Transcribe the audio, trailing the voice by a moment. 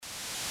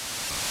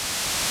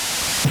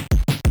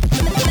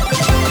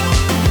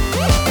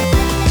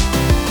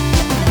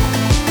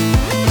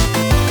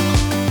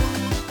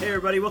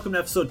welcome to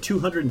episode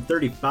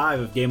 235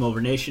 of Game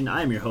Over Nation.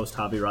 I am your host,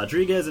 Javi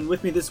Rodriguez, and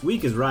with me this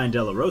week is Ryan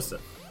De La Rosa.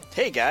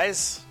 Hey,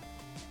 guys.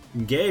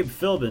 Gabe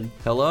Philbin.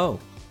 Hello.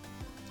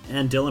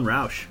 And Dylan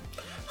Roush.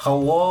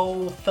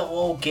 Hello,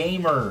 fellow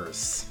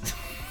gamers.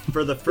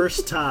 For the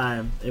first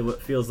time, it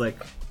feels like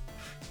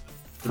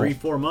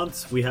 3-4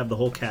 months, we have the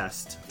whole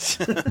cast.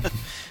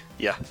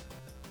 Yeah.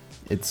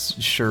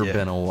 It's sure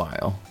been a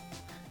while.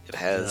 It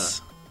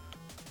has.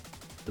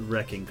 The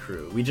Wrecking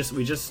Crew.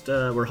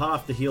 We're hot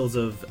off the heels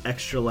of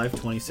Extra Life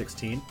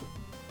 2016,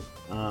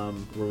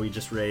 where we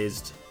just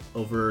raised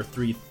over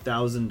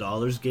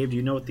 $3,000. Gabe, do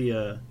you know what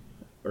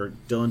or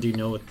Dylan, do you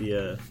know what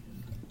the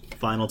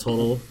final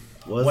total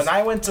was? When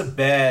I went to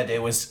bed,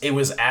 it was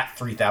at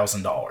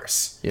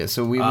 $3,000. Yeah,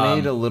 so we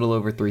made a little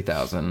over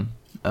 3,000.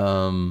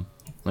 Let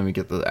me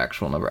get the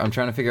actual number. I'm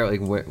trying to figure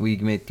out we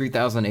made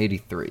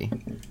 3,083.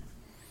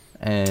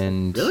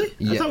 And really?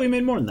 Yeah. I thought we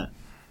made more than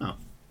that.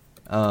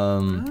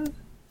 Oh.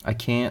 I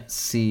can't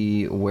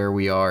see where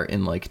we are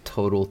in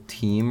total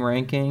team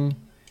ranking,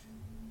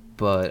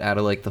 but out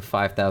of the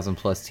 5,000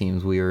 plus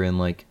teams, we were in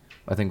I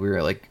think we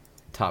were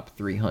top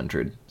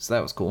 300. So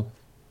that was cool.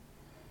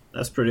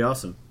 That's pretty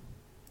awesome.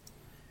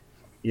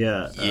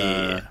 Yeah.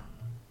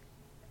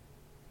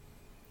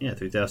 Yeah,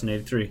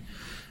 3,083.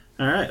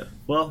 All right.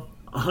 Well,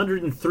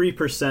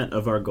 103%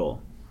 of our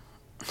goal.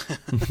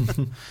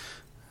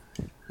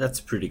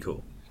 That's pretty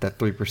cool. That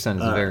 3%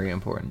 is very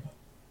important.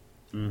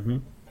 Mm-hmm.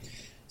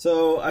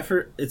 So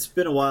it's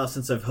been a while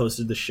since I've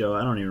hosted the show.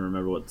 I don't even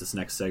remember what this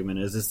next segment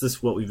is. Is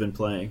this what we've been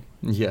playing?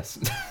 Yes.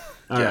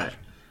 All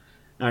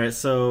right.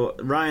 So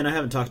Ryan, I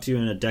haven't talked to you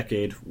in a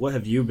decade. What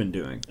have you been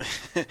doing?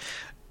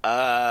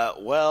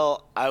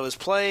 Well, I was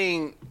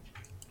playing.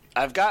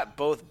 I've got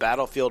both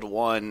Battlefield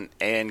 1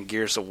 and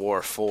Gears of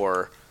War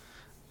 4.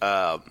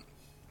 I've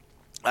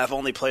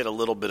only played a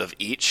little bit of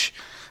each.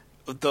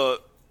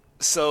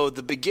 So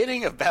the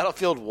beginning of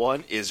Battlefield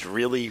 1 is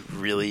really,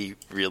 really,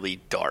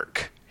 really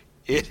dark.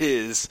 It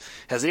is.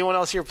 Has anyone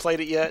else here played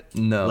it yet?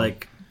 No.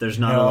 There's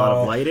not a lot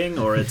of lighting,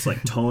 or it's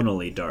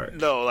tonally dark?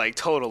 No,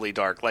 totally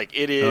dark.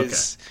 It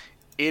is.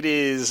 Okay. It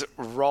is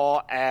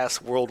raw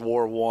ass World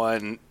War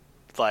One.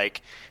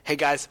 Hey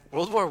guys,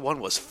 World War One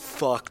was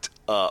fucked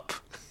up.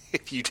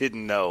 If you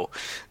didn't know,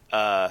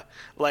 to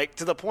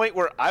the point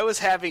where I was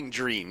having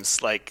dreams.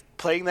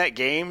 Playing that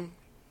game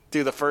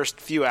through the first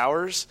few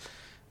hours,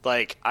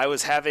 I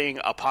was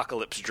having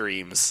apocalypse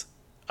dreams.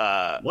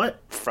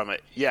 What? From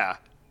it? Yeah.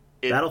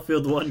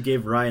 Battlefield 1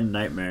 gave Ryan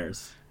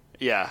nightmares.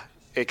 Yeah,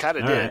 it kind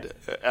of did.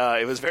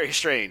 Right. It was very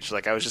strange.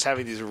 I was just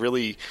having these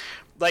really,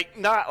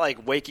 not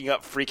waking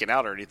up freaking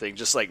out or anything,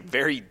 just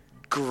very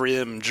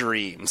grim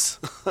dreams.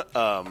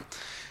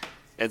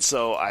 And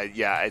so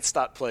I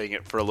stopped playing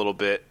it for a little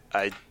bit.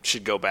 I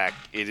should go back.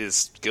 It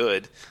is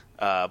good.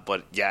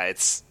 But yeah,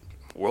 it's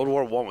World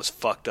War I was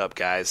fucked up,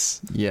 guys.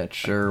 Yeah, it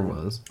sure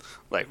was.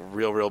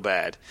 Real, real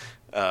bad.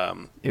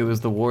 It was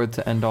the war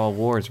to end all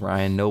wars,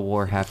 Ryan. No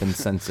war happened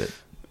since it.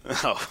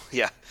 Oh,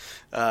 yeah.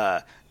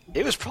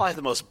 It was probably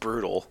the most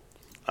brutal.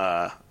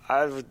 I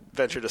would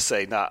venture to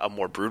say not a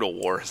more brutal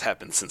war has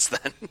happened since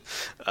then.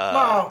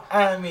 Well,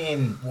 I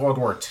mean, World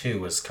War II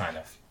was kind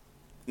of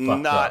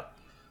fucked up.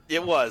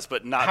 It was,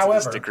 but not to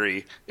this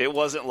degree. It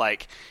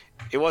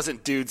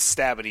wasn't dudes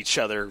stabbing each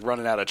other,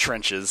 running out of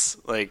trenches.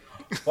 Well,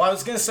 I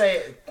was going to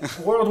say,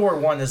 World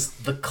War I is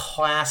the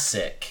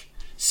classic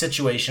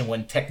situation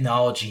when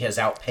technology has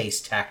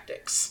outpaced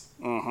tactics.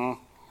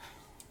 Mm-hmm.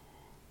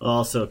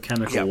 Also,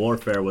 chemical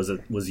warfare was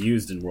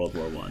used in World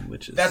War I,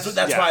 which is that's what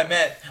I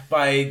meant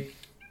by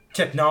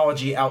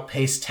technology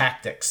outpaced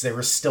tactics. There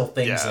were still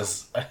things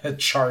as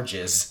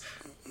charges.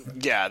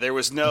 Yeah, there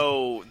was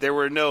no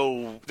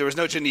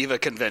Geneva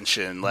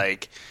Convention.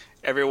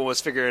 Everyone was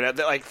figuring out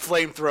that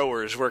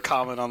flamethrowers were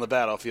common on the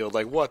battlefield.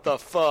 What the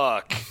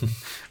fuck?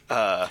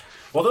 Well,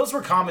 those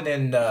were common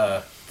in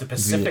the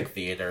Pacific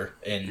Theater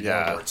in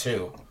World War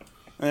II.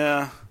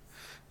 Yeah.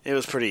 It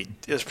was pretty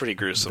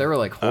gruesome. There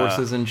were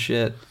horses and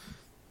shit.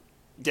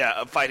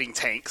 Yeah, fighting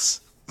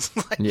tanks.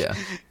 Yeah.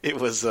 It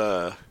was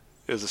a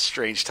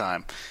strange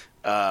time.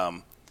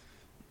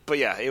 But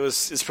yeah,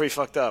 it's pretty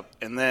fucked up.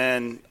 And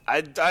then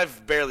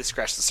I've barely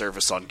scratched the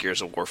surface on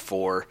Gears of War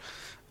 4.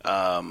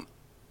 I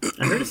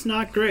heard it's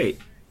not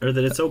great, or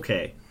that it's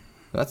okay.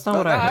 That's not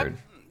what I heard.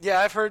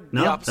 I've heard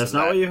no, the opposite. That's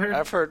not what you heard?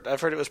 I've heard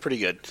it was pretty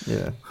good.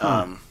 Yeah.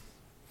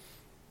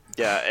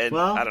 Yeah, and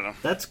well, I don't know.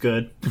 That's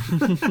good.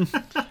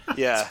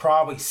 Yeah. It's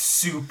probably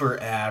super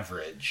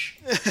average.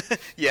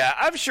 Yeah,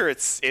 I'm sure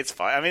it's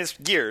fine. I mean, it's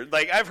Gears.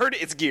 I've heard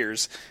it's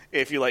Gears.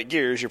 If you like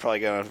Gears, you're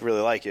probably going to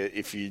really like it.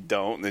 If you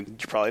don't, then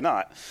you're probably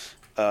not.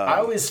 I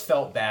always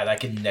felt bad I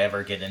could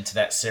never get into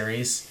that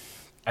series.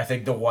 I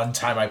think the one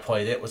time I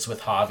played it was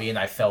with Javi and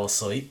I fell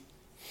asleep.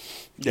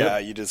 Yeah,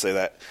 you did say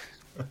that.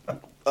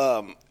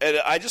 And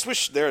I just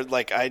wish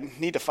I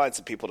need to find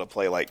some people to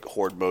play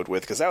Horde mode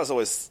with, because that was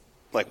always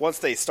once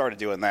they started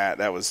doing that,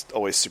 that was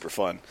always super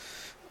fun.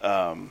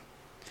 So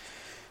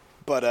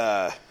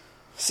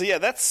yeah,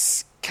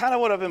 that's kind of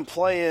what I've been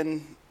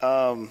playing.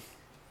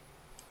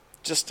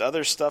 Just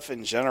other stuff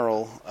in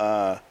general.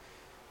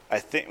 I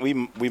think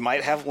we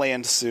might have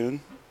land soon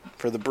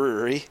for the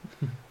brewery.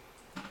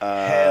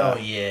 Hell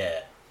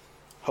yeah!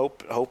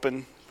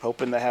 Hoping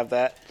to have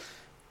that.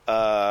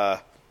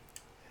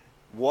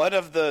 One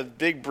of the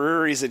big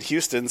breweries in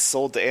Houston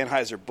sold to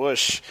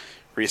Anheuser-Busch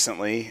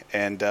recently,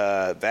 and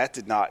that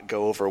did not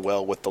go over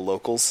well with the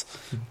locals.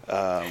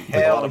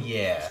 Hell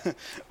yeah!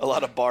 A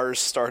lot of bars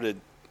started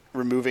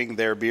removing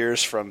their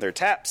beers from their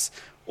taps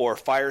or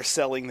fire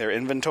selling their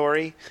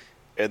inventory,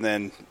 and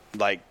then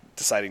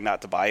deciding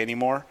not to buy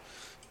anymore.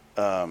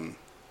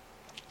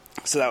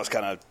 So that was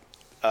kind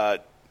of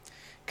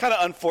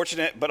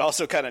unfortunate, but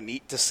also kind of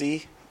neat to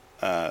see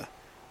that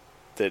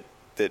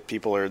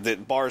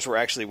bars were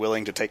actually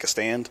willing to take a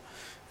stand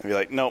and be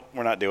like, nope,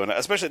 we're not doing it.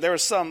 Especially there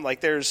was some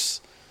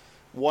there's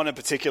one in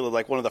particular,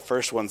 one of the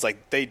first ones,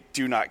 they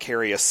do not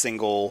carry a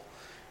single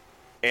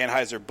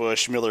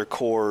Anheuser-Busch, Miller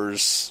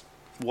Coors,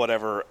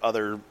 whatever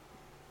other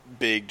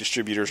big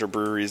distributors or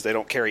breweries. They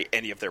don't carry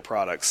any of their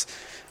products.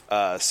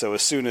 So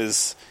as soon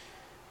as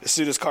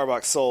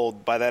Carbox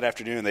sold, by that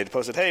afternoon they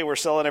posted, hey, we're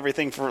selling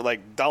everything for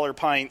dollar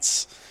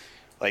pints,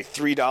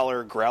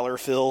 $3 growler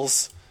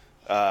fills,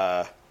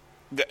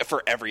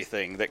 for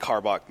everything that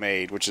Carbach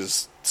made, which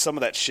is some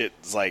of that shit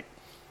is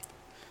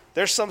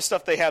there's some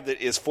stuff they have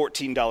that is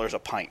 $14 a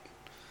pint,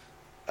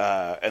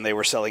 and they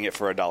were selling it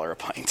for $1 a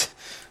pint.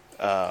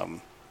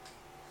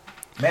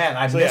 Man,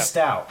 I missed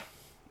out.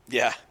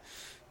 Yeah.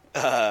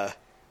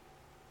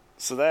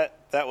 So that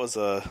was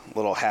a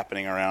little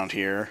happening around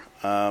here.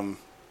 Yeah,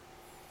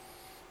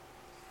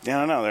 I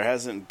don't know. There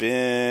hasn't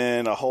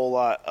been a whole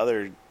lot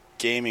other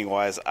gaming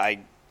wise. I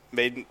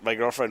made my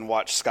girlfriend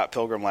watch Scott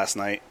Pilgrim last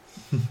night.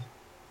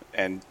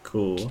 And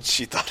cool.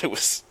 She thought it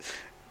was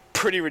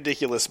pretty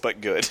ridiculous,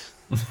 but good.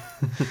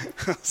 I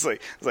was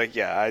like,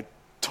 yeah, I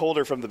told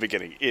her from the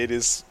beginning, it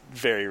is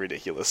very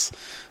ridiculous.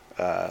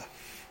 But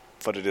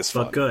it is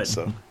fun. But good.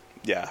 So,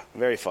 yeah,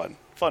 very fun.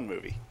 Fun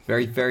movie.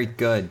 Very, very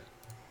good.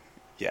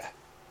 Yeah.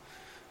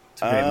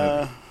 It's a great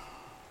movie.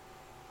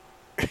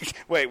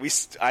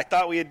 Wait, I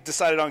thought we had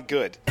decided on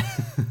good.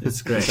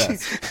 It's great.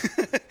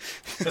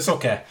 It's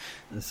okay.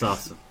 It's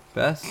awesome.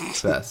 Best.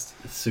 It's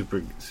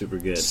super, super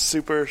good.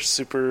 Super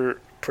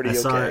pretty okay.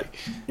 I saw it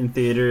in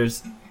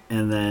theaters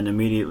and then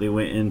immediately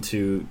went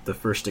into the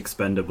first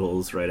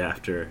Expendables right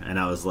after, and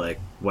I was like,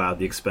 wow,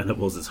 the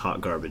Expendables is hot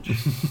garbage.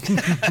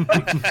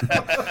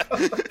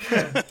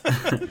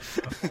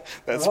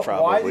 That's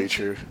probably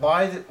true.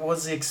 Why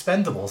was the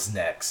Expendables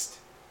next?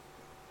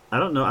 I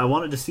don't know. I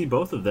wanted to see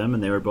both of them,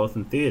 and they were both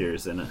in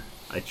theaters, and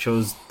I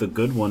chose the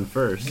good one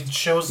first. You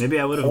chose Maybe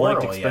I would have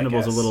liked poorly,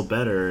 Expendables a little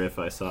better if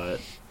I saw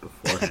it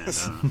beforehand.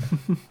 I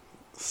don't know.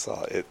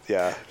 Saw it,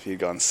 yeah, if you'd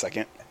gone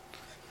second.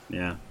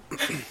 Yeah.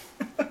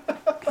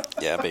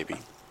 Yeah, baby.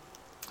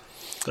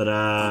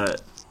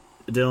 But,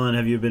 Dylan,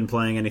 have you been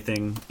playing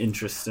anything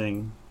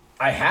interesting?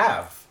 I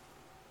have.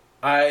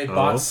 I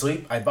bought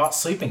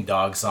Sleeping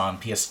Dogs on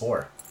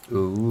PS4.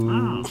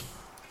 Ooh.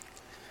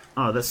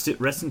 Oh, that's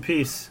rest in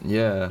peace.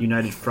 Yeah.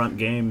 United Front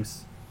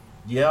Games.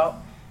 Yep.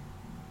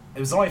 It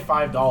was only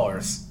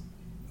 $5.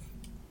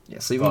 Yeah,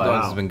 Sleeping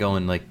Dogs has been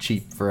going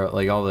cheap for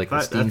all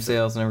the Steam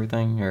sales and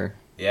everything.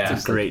 Yeah,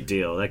 it's a great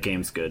deal. That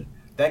game's good.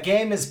 That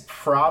game is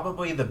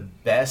probably the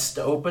best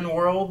open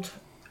world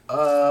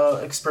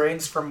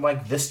experience from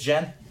this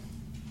gen.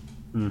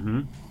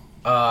 Mm-hmm.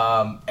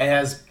 It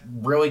has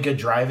really good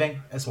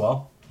driving as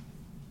well,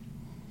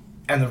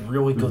 and a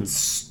really good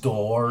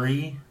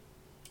story.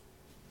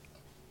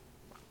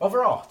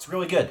 Overall, it's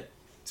really good.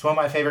 It's one of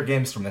my favorite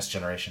games from this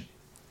generation.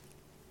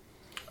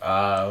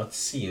 Let's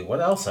see,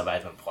 what else have I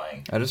been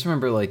playing? I just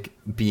remember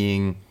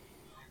being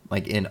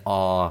in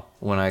awe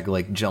when I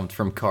jumped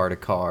from car to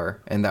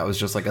car, and that was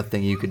just a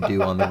thing you could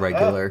do on the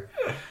regular.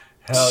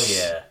 Hell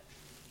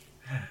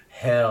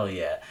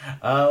yeah.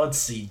 Let's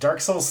see, Dark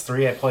Souls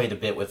 3 I played a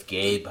bit with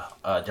Gabe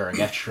during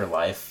Extra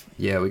Life.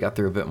 Yeah, we got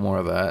through a bit more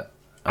of that.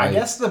 I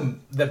guess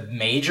the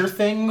major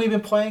thing we've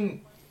been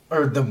playing,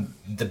 or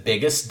the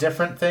biggest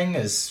different thing,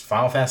 is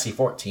Final Fantasy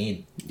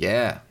 14.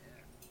 Yeah.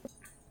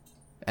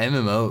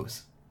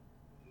 MMOs.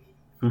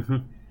 Mm-hmm.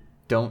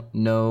 Don't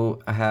know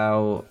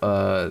how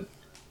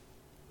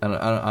I don't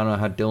know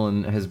how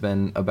Dylan has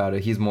been about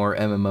it. He's more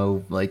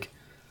MMO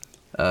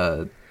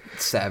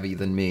savvy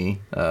than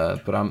me,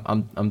 but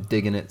I'm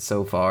digging it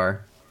so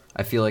far.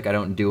 I feel like I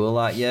don't do a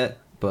lot yet,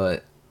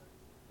 but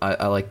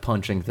I like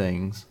punching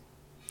things.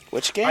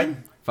 Which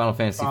game? Final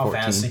Fantasy 14.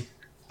 Fantasy.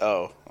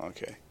 Oh,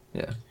 okay.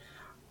 Yeah.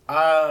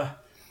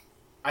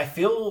 I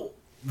feel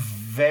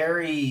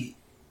very.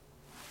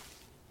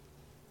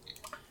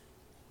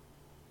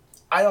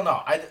 I don't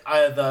know.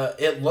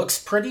 It looks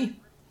pretty,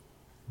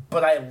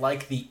 but I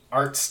like the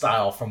art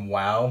style from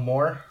WoW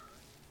more,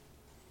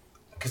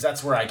 because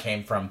that's where I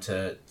came from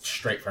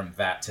straight from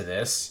that to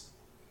this.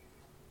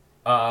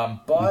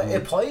 But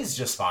it plays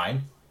just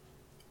fine.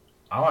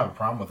 I don't have a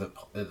problem with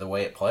it, the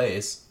way it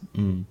plays.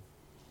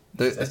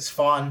 It's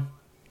fun.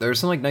 There are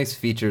some nice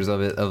features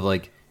of it,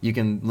 of you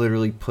can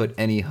literally put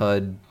any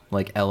HUD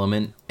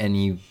element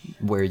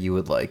anywhere you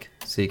would like.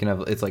 So you can have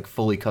it's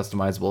fully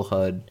customizable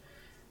HUD.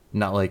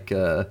 not like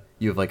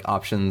you have like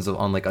options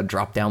on like a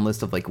drop down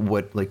list of like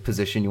what like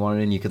position you want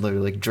it in. You could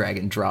literally like drag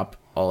and drop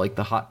all like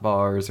the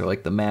hotbars or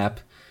like the map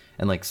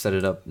and like set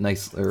it up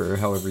nice or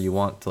however you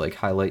want to like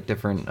highlight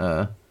different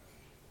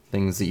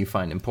things that you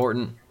find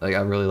important. Like I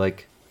really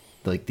like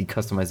the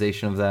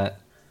customization of that.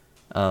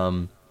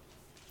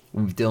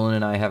 Dylan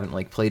and I haven't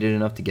like played it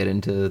enough to get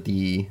into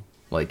the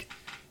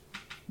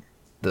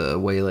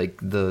way like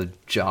the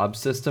job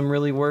system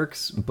really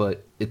works,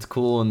 but it's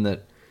cool in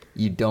that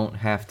you don't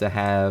have to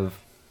have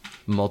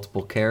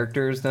multiple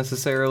characters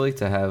necessarily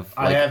to have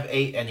I have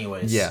 8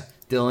 anyways. Yeah,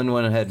 Dylan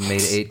went ahead and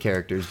made 8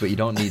 characters, but you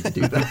don't need to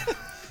do that.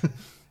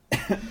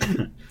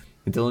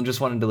 Dylan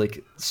just wanted to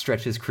like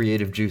stretch his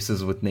creative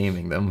juices with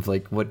naming them.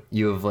 Like what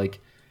you have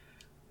like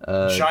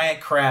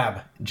Giant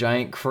crab,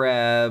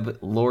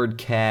 Lord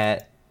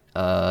Cat,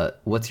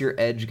 what's your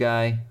edge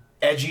guy?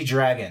 edgy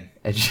dragon.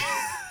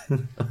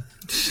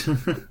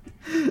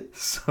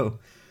 So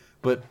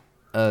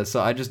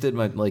I just did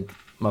my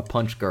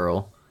punch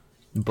girl,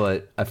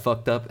 but I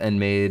fucked up and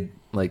made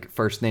like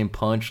first name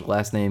punch,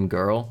 last name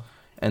girl,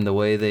 and the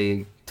way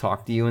they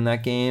talk to you in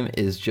that game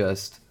is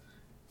just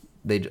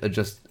they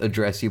just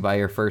address you by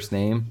your first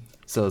name.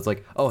 So it's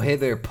like, oh hey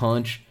there,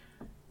 punch.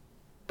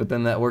 But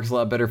then that works a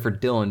lot better for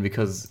Dylan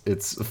because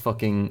it's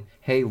fucking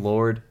hey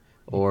Lord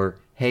or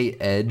hey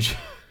Edge.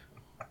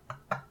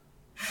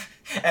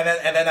 And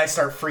then I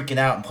start freaking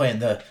out and playing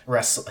the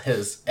rest of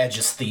his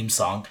Edge's theme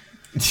song.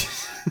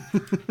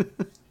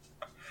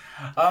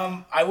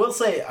 I will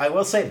say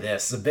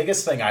this. The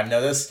biggest thing I've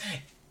noticed,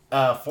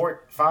 Final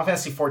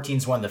Fantasy XIV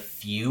is one of the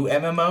few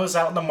MMOs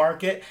out in the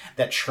market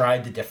that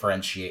tried to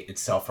differentiate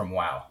itself from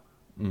WoW.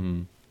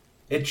 Mm-hmm.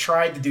 It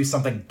tried to do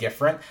something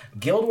different.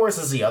 Guild Wars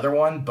is the other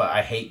one, but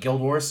I hate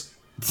Guild Wars.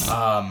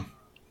 But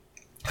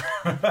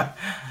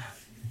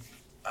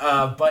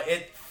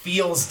it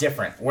feels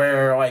different.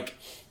 Where like,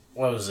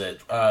 what was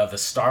it? The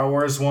Star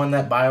Wars one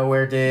that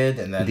BioWare did,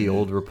 and then the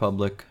Old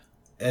Republic.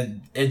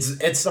 And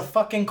it's a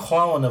fucking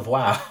clone of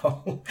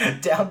WoW.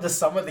 Down to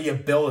some of the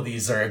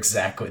abilities are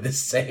exactly the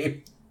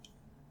same.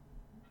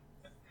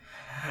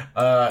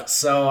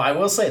 So I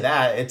will say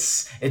that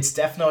it's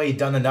definitely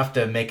done enough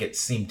to make it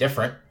seem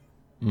different.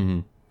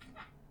 Mm-hmm.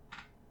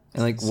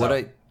 And like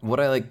what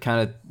I like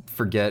kind of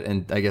forget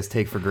and I guess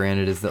take for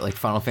granted is that like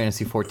Final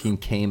Fantasy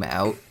XIV came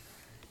out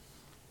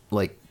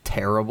like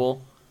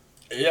terrible.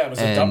 Yeah, it was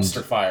a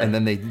dumpster fire. And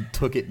then they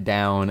took it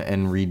down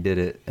and redid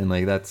it, and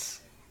like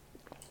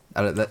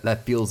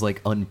that feels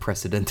like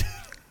unprecedented.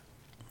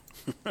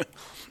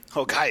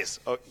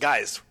 Guys,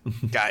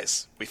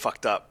 we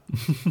fucked up.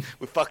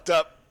 We fucked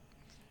up.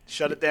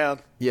 Shut it down.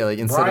 Yeah, like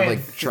instead of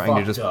like trying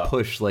to just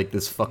push like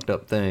this fucked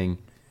up thing,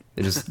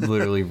 they just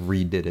literally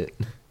redid it.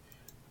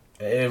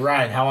 Hey,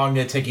 Ryan, how long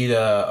did it take you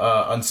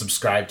to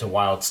unsubscribe to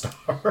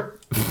WildStar?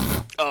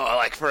 Oh,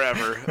 like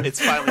forever. It's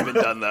finally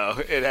been done though.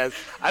 It has.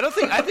 I don't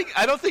think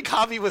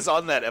Javi was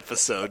on that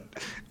episode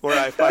where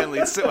I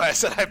said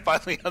I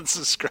finally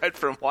unsubscribed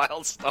from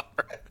WildStar.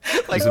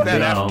 Like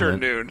that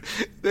afternoon.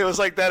 It was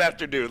like that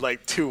afternoon,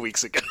 like 2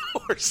 weeks ago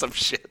or some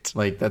shit.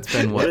 Like that's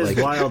been what is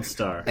like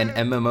WildStar? An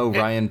MMO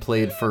Ryan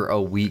played for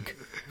a week.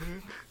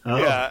 Oh.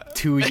 Yeah.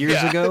 2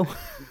 years ago.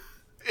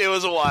 It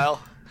was a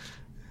while.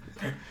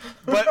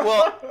 But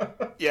well,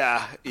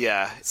 yeah.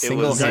 It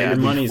was. Got your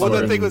money's Well,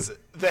 worth. the thing was,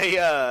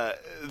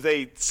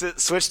 they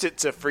switched it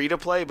to free to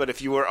play, but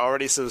if you were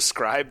already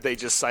subscribed, they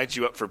just signed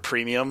you up for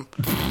premium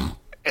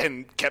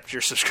and kept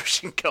your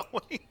subscription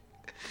going.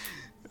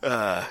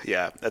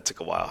 Yeah, that took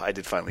a while. I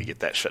did finally get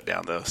that shut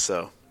down though.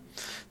 So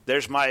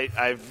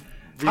I've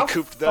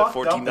recouped the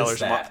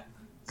 $14 a month.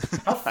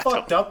 How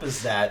fucked up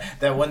is that?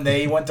 That when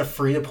they went to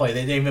free to play,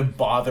 they didn't even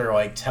bother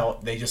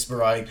they just were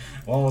like,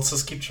 well, let's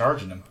just keep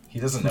charging him. He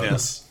doesn't know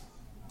this.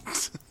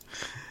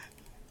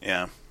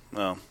 Yeah.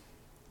 Well,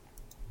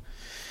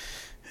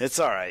 it's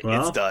all right. Well,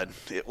 it's done.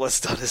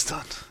 What's done is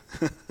done.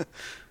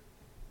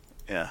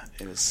 Yeah,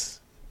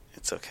 it's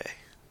okay.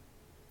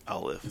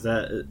 I'll live. Is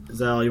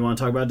that all you want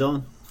to talk about,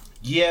 Dylan?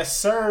 Yes,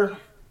 sir.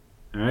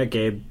 All right,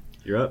 Gabe,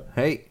 you're up.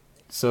 Hey,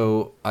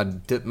 so I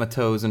dipped my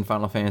toes in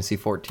Final Fantasy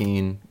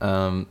 14.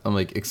 I'm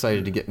like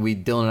excited to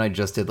Dylan and I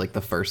just did like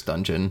the first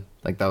dungeon.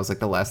 Like that was like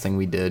the last thing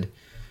we did,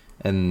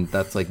 and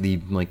that's like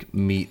the like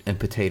meat and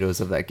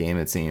potatoes of that game.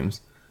 It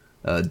seems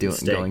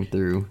going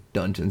through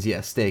dungeons.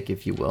 Yeah, steak,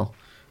 if you will.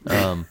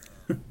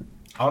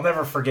 I'll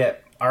never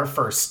forget our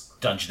first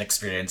dungeon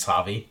experience,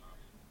 Javi.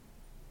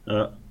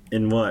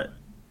 In what?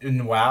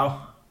 In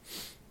WoW.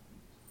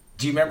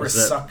 Do you remember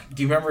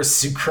Do you remember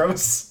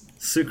Sucrose?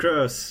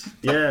 Sucrose.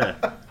 Yeah.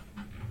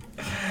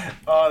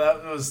 Oh,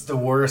 that was the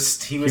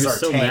worst. He was our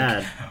so tank.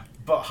 mad.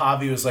 But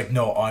Javi was like,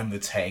 "No, I'm the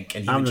tank,"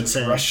 and he I'm would the just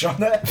tank. rush on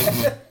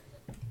that.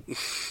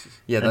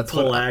 Yeah, And that's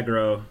pull what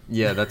aggro.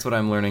 Yeah, that's what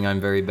I'm learning I'm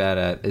very bad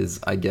at is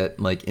I get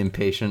like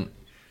impatient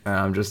and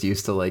I'm just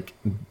used to like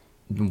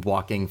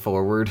walking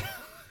forward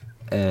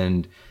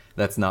and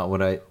that's not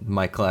what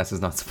my class is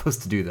not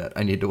supposed to do that.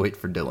 I need to wait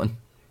for Dylan.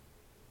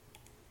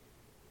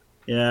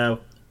 Yeah,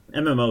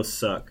 MMOs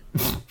suck.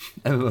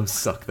 MMOs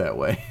suck that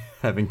way,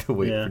 having to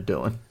wait for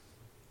Dylan.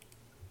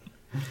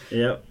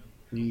 Yep.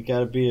 You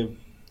gotta be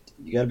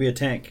a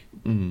tank.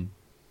 Mm-hmm.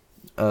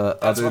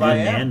 That's Other what I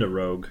than am. And a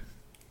rogue.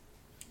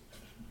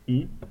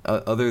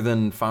 other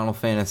than Final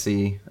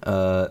Fantasy,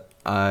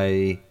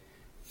 I've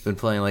been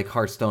playing like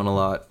Hearthstone a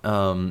lot,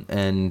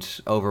 and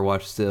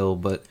Overwatch still,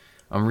 but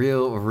I'm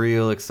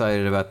real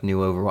excited about the new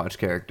Overwatch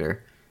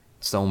character,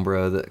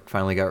 Sombra, that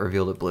finally got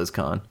revealed at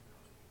BlizzCon.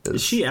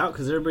 Is she out?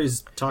 Because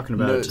everybody's talking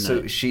about No, it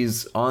tonight. so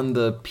she's on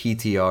the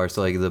PTR,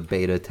 so like the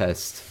beta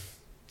test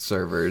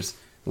servers,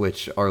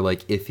 which are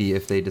like iffy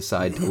if they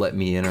decide to let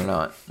me in or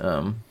not.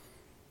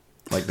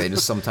 Like they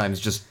just sometimes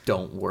just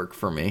don't work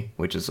for me,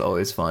 which is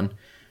always fun.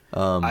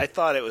 I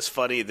thought it was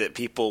funny that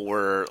people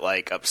were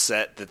like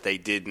upset that they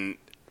didn't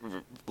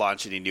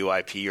launch any new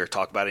IP or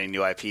talk about any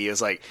new IP. It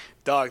was like,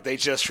 dog, they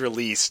just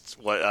released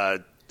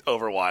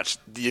Overwatch.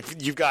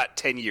 You've got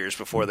 10 years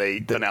before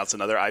they announce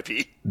another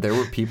IP. There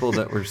were people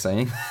that were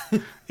saying,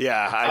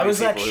 Yeah,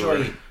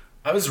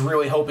 I was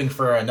really hoping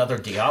for another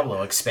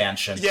Diablo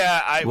expansion.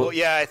 Yeah,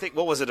 I think,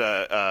 what was it,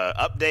 a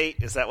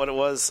update? Is that what it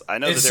was? I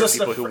know that there were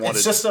people who wanted...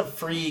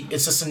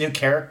 It's just a new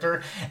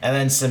character, and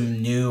then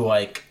some new,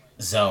 like,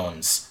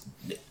 zones.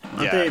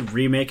 Aren't they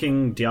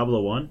remaking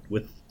Diablo 1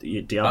 with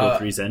Diablo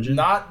 3's engine?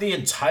 Not the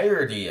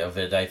entirety of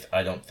it,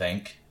 I don't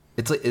think.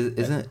 it's like,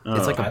 isn't it?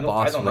 It's like a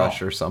boss don't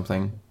rush know. or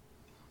something.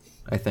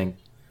 I think.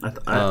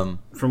 From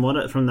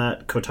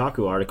that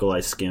Kotaku article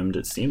I skimmed,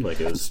 it seemed like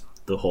it was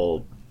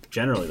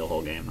generally the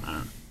whole game. I don't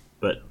know.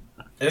 But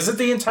Is it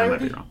the I might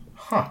entirety? be wrong.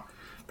 Huh.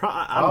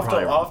 I'll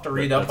I'll have to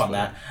read up on fine.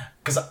 that.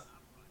 Because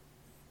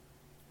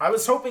I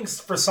was hoping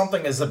for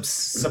something as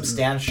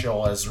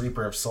substantial as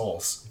Reaper of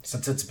Souls,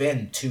 since it's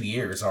been 2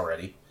 years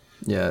already.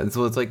 Yeah,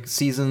 so it's like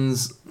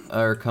seasons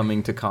are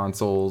coming to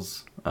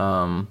consoles.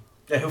 Yeah,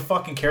 who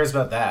fucking cares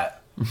about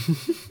that?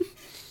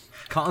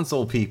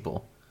 Console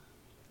people.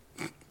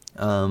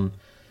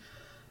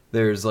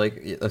 There's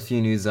like a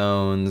few new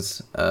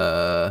zones,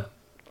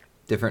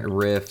 different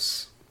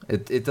rifts.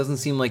 It doesn't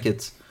seem like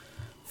it's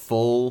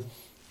full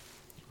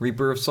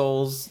Reaper of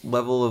Souls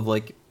level of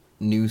like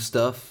new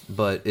stuff,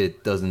 but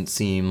it doesn't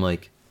seem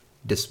like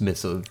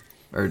dismissive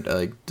or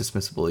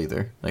dismissible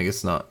either. Like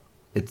it's not.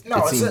 It's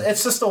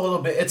just a little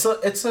bit. It's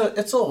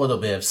a little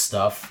bit of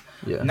stuff.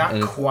 Yeah,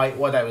 not quite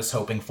what I was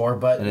hoping for,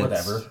 but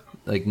whatever.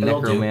 Like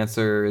It'll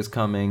Necromancer is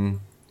coming,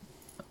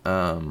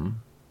 and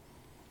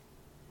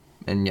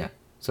yeah.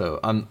 So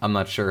I'm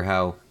not sure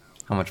how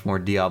much more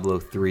Diablo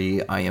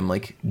 3 I am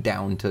like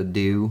down to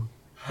do.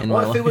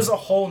 Well, if it was a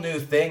whole new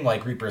thing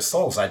like Reaper's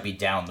Souls, I'd be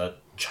down to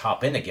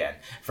hop in again.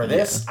 For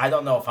this, I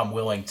don't know if I'm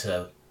willing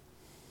to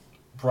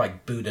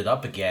like boot it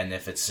up again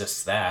if it's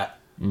just that.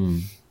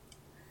 Who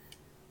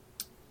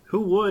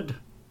would?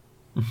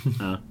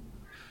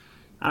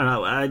 I don't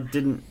know.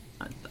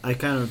 I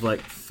kind of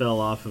like fell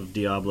off of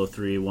Diablo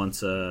 3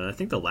 once. I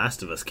think The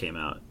Last of Us came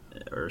out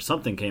or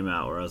something came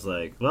out where I was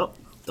like, well,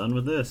 done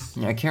with this.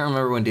 Yeah, I can't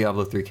remember when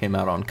Diablo 3 came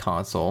out on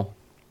console.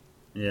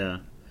 Yeah,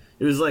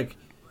 it was like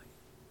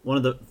one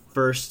of the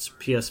first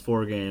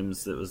PS4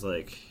 games that was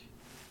like.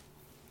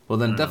 Well,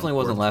 then it definitely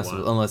wasn't worth Last of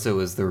Us, unless it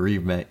was the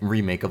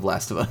remake of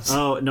Last of Us.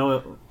 Oh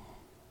no,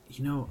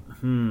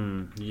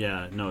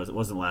 yeah, no, it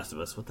wasn't Last of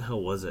Us. What the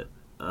hell was it?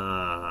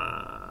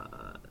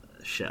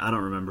 Shit, I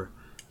don't remember.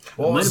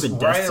 Well, it might have been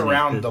Destiny.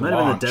 around the It might have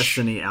been launch. the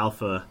Destiny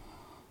Alpha.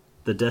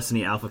 The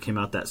Destiny Alpha came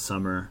out that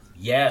summer.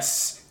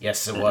 Yes,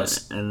 it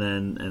was. And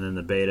then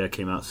the beta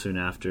came out soon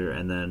after,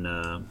 and then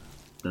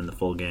the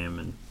full game,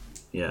 and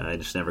yeah, I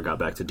just never got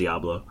back to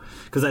Diablo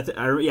because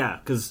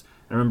because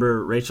I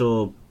remember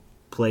Rachel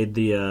played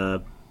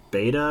the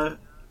beta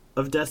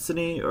of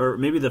Destiny, or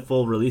maybe the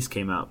full release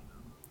came out,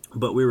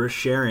 but we were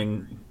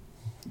sharing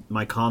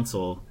my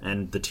console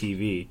and the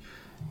TV.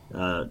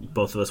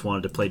 Both of us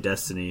wanted to play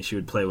Destiny. She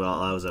would play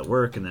while I was at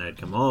work, and then I'd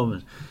come home,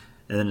 and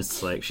then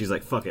it's like she's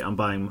like, "Fuck it, I'm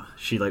buying."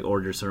 She like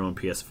orders her own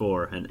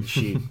PS4, and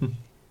she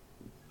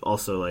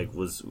also like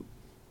was,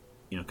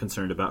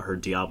 concerned about her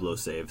Diablo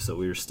save. So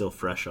we were still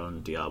fresh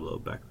on Diablo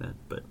back then.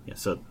 But yeah,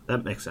 so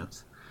that makes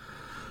sense.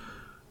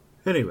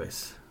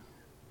 Anyways,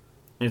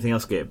 anything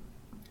else, Gabe?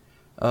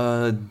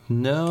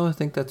 No, I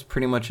think that's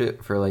pretty much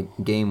it for like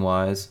game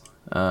wise.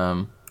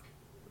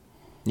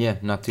 Yeah,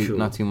 not too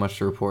much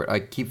to report. I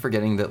keep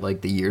forgetting that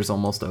like the year's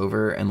almost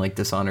over and like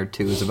Dishonored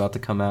 2 is about to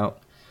come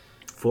out.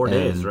 4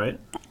 days, right?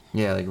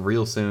 Yeah, like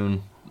real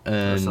soon.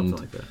 And Or something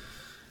like that.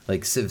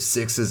 like Civ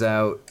 6 is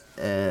out,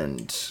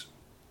 and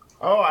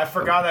Oh, I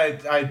forgot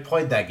I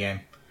played that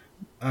game.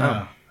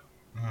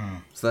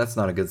 so that's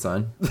not a good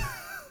sign.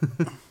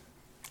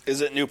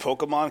 Is it new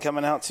Pokemon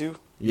coming out too?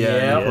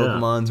 Yeah, Yeah.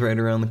 Pokemon's right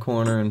around the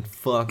corner, and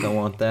fuck, I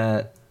want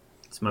that.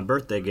 It's my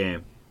birthday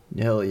game.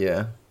 Hell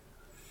yeah.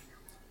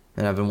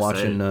 And I've been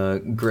watching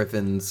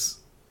Griffin's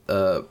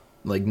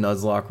like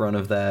Nuzlocke run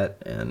of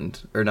that,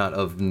 or not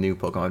of new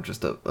Pokemon,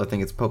 just I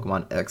think it's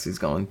Pokemon X he's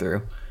going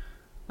through.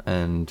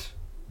 And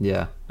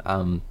yeah,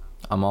 I'm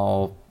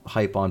all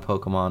hype on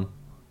Pokemon.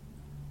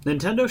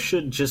 Nintendo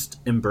should just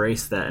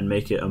embrace that and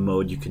make it a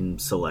mode you can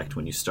select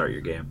when you start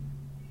your game.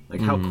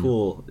 Like, how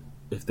cool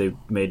if they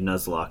made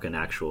Nuzlocke an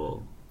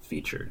actual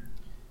feature.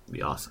 It'd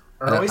be awesome.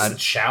 Or always the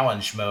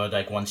challenge mode,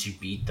 like once you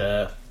beat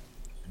the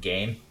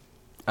game.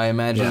 I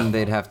imagine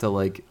they'd have to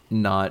like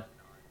not.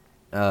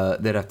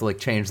 They'd have to like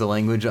change the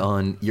language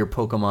on your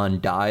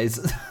Pokemon dies.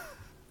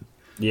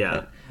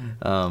 Yeah.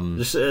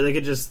 They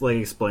could just like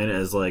explain it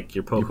as like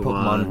your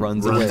Pokemon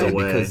runs away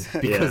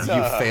because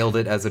you failed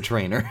it as a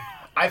trainer.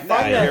 I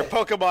find that your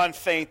Pokemon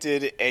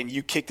fainted and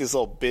you kicked his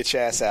little bitch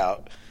ass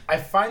out. I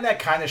find that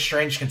kind of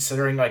strange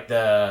considering like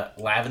the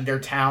Lavender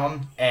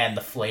Town and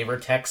the flavor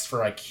text for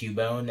like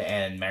Cubone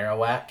and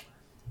Marowak.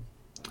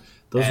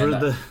 Those were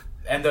the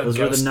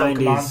Ghost 90s.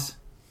 Pokemon.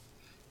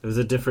 It was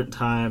a different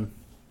time.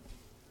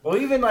 Well,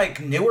 even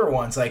like newer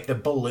ones, like the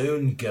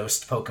Balloon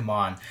Ghost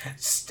Pokemon,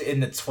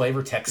 in its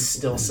flavor text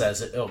still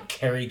says it'll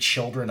carry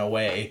children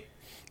away.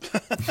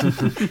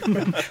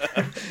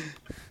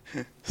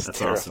 It's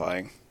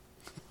terrifying.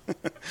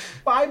 Awesome.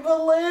 My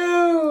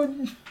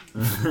balloon!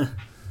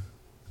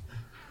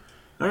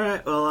 All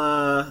right,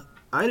 well,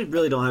 I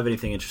really don't have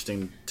anything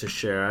interesting to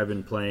share. I've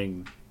been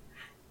playing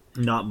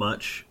not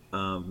much.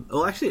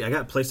 Well, actually, I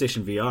got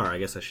PlayStation VR. I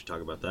guess I should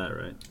talk about that,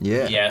 right?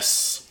 Yeah.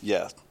 Yes.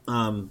 Yeah.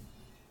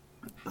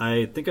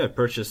 I think I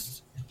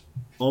purchased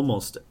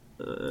almost.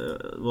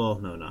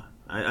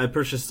 I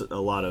purchased a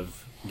lot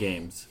of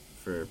games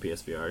for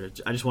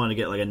PSVR. I just wanted to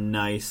get like a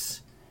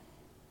nice,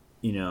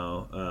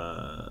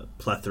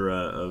 plethora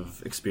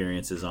of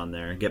experiences on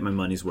there. Get my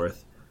money's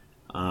worth.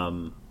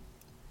 And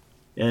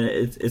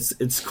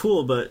it's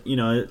cool, but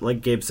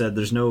like Gabe said,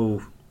 there's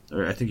no.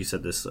 Or I think you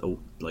said this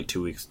like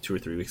 2 or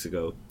 3 weeks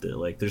ago. That,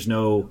 like, there's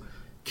no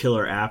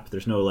killer app.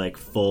 There's no like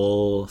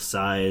full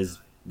size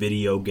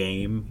video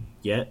game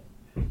yet.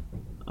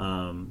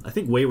 I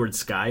think Wayward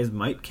Skies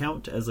might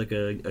count as like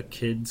a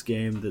kid's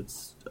game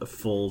that's a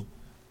full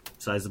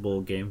sizable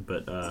game,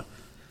 but I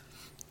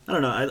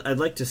don't know. I'd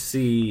like to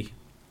see.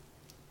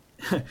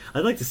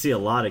 I'd like to see a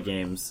lot of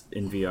games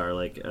in VR,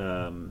 like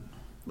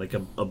a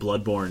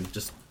Bloodborne.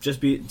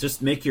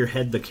 Just make your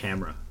head the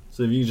camera.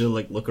 So if you just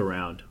like look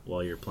around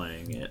while you're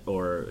playing it,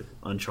 or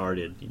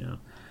Uncharted,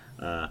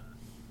 I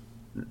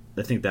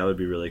think that would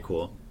be really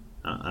cool.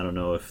 I don't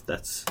know if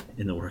that's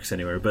in the works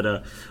anywhere,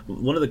 but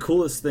one of the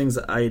coolest things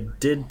I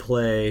did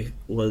play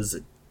was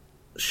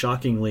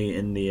shockingly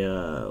in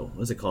the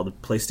what's it called,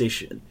 the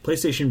PlayStation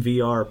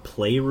VR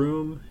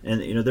Playroom,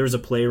 and there was a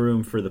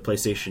Playroom for the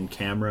PlayStation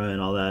camera and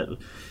all that.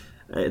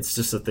 It's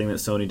just a thing that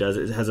Sony does.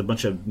 It has a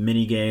bunch of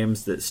mini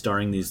games that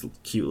starring these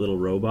cute little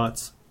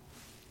robots.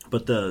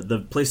 But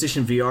the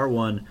PlayStation VR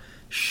one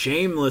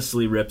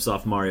shamelessly rips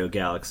off Mario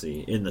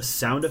Galaxy in the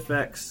sound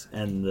effects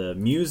and the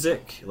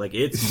music. Like,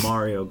 it's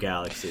Mario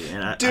Galaxy,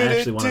 and I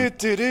actually want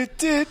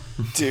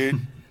to.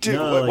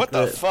 What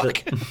the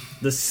fuck?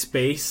 The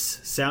space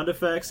sound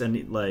effects,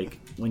 and like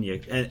when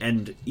you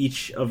and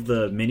each of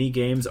the mini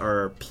games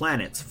are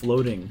planets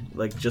floating,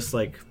 like just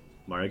like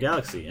Mario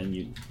Galaxy, and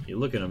you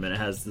look at them and it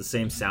has the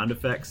same sound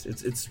effects.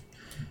 It's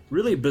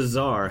really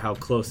bizarre how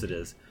close it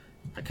is.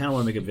 I kind of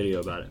want to make a video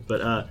about it,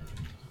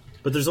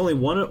 but there's only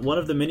one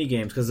of the mini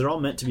games, because they're all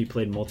meant to be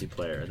played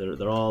multiplayer.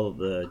 They're all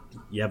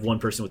you have one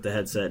person with the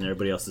headset and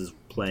everybody else is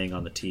playing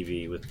on the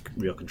TV with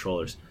real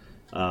controllers.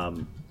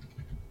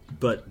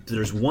 But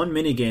there's one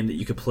mini game that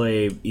you could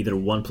play either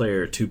one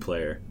player or two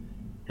player,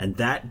 and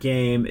that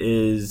game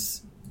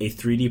is a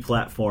 3D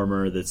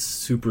platformer that's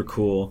super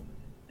cool.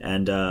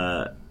 And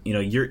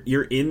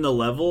you're in the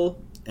level,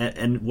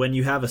 and when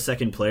you have a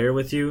second player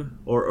with you,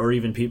 or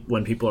even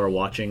when people are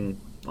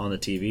watching on the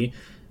TV,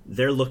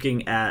 they're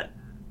looking at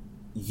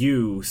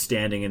you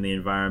standing in the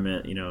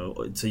environment,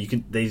 so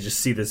they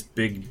just see this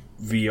big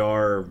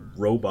VR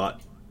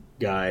robot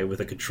guy with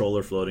a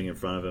controller floating in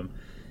front of him.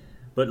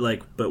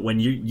 But when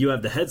you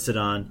have the headset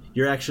on,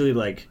 you're actually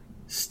like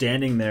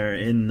standing there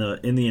in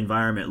the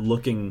environment,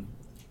 looking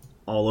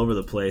all over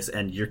the place,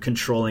 and you're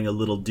controlling a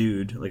little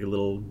dude, like a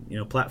little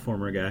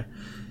platformer guy,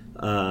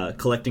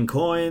 collecting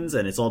coins,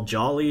 and it's all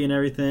jolly and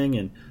everything,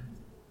 and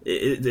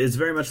it's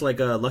very much like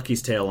a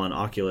Lucky's Tale on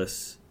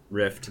Oculus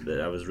Rift that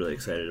I was really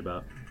excited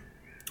about.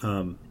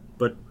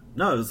 But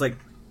no, it was like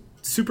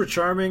super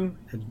charming.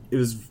 It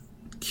was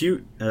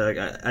cute.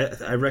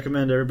 I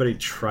recommend everybody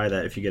try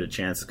that if you get a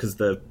chance, because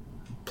the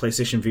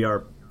PlayStation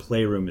VR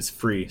Playroom is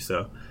free.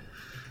 So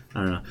I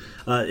don't know.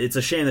 It's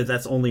a shame that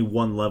that's only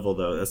one level,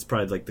 though. That's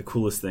probably like the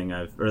coolest thing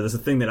that's the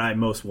thing that I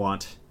most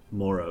want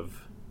more of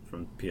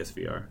from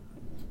PSVR.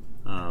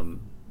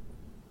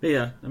 But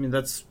yeah, I mean,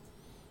 that's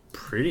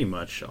pretty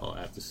much all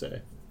I have to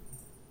say.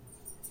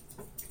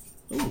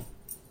 Ooh,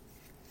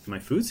 my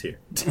food's here.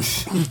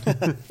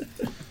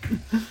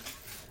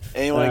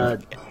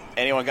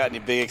 Anyone got any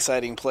big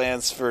exciting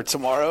plans for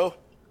tomorrow?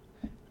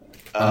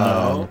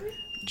 No.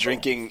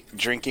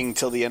 Drinking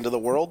till the end of the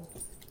world?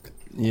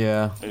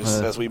 Yeah.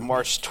 As we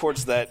march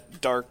towards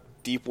that dark,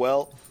 deep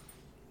well?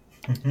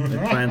 We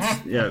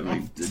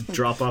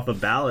drop off a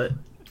ballot.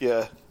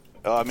 Yeah.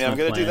 I'm going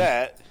to do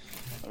that.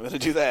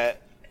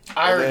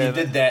 I already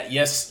did that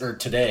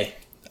today.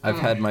 I've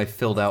had my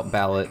filled out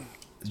ballot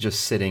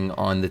just sitting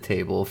on the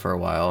table for a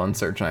while, and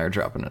Serge and I are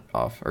dropping it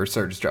off, or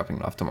Serge is dropping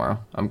it off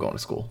tomorrow. I'm going to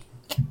school.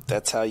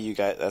 That's how you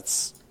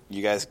guys.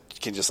 you guys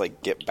can just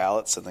like get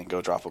ballots and then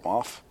go drop them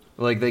off?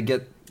 Like they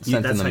get sent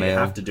in That's the how mail. you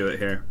have to do it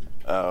here.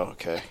 Oh,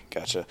 okay,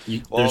 gotcha.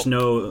 There's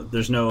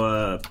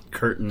no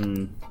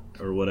curtain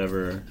or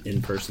whatever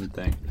in-person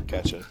thing.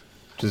 Gotcha.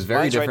 Which is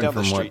very Mine's right different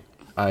down the from what street.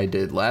 I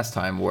did last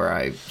time, where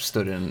I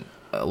stood in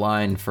a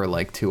line for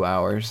like 2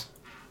 hours.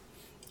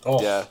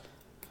 Oh, Yeah,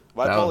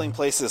 my That- polling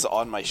place is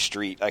on my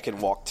street. I can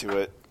walk to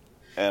it,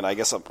 and I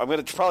guess I'm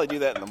going to probably do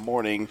that in the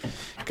morning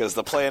because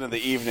the plan of the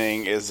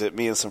evening is that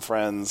me and some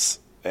friends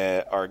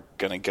are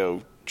going to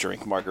go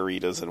drink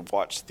margaritas and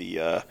watch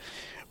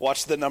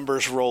the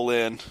numbers roll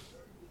in.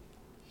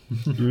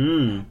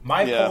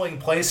 my Yeah. polling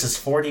place is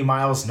 40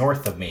 miles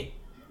north of me.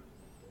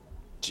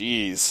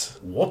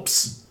 Jeez.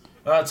 Whoops.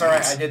 Oh, it's all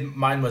right. I did.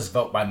 Mine was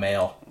vote by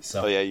mail.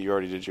 So Oh yeah, you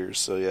already did yours.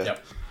 So yeah.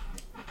 Yep.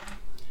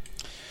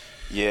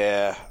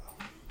 Yeah.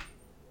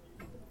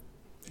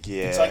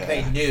 Yeah. It's like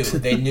they knew.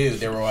 They knew.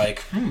 They were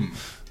like,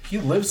 he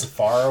lives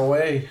far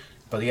away,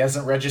 but he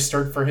hasn't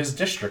registered for his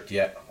district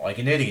yet. Like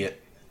an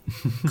idiot.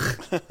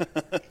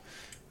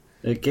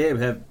 Hey,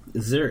 Gabe,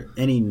 is there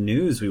any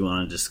news we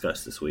want to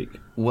discuss this week?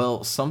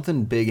 Well,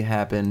 something big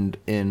happened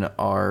in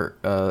our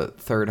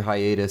third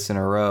hiatus in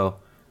a row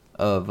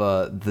of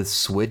the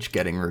Switch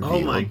getting revealed.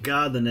 Oh my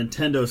god, the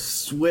Nintendo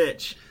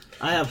Switch!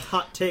 I have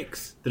hot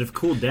takes that have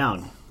cooled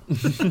down.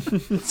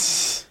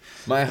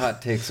 My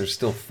hot takes are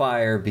still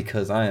fire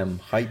because I am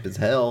hype as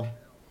hell.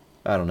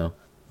 I don't know.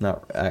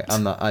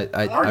 I'm not.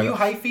 Are you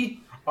hyphy?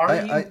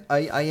 Are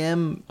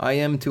you? I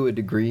am to a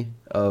degree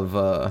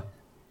of.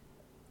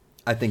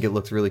 I think it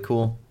looks really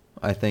cool.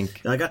 I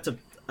think I got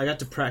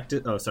to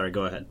practice. Oh, sorry.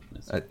 Go ahead.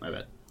 My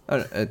bad.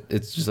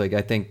 it's just like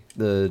I think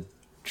the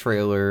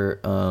trailer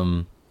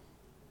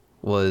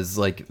was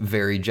like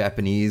very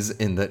Japanese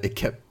in that it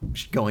kept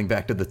going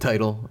back to the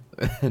title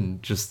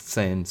and just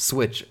saying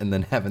Switch and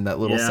then having that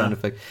little sound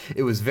effect.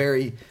 It was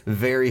very,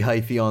 very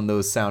hyphy on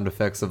those sound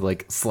effects of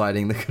like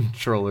sliding the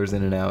controllers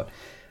in and out.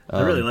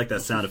 I really like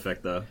that sound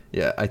effect though.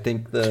 Yeah, I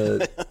think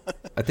the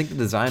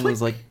design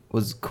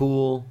was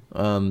cool.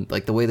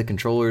 Like the way the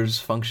controllers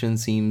function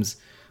seems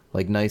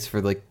like nice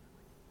for like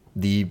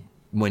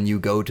when you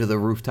go to the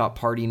rooftop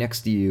party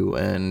next to you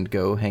and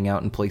go hang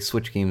out and play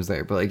Switch games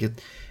there. But like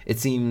it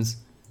seems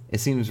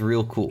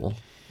real cool.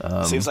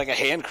 Seems like a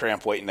hand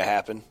cramp waiting to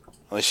happen.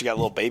 Unless you got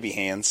little baby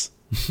hands.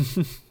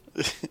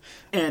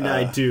 And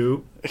I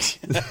do.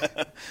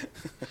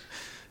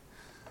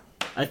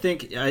 I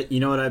think you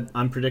know what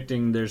I'm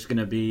predicting. There's going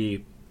to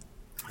be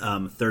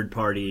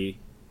third-party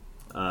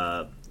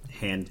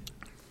hand,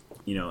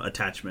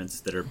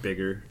 attachments that are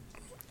bigger.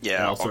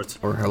 Yeah, all sorts,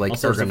 or like all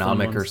sorts of fun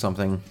ergonomic ones. or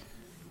something.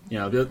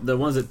 The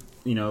ones that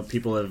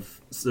people have.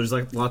 There's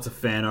like lots of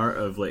fan art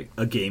of like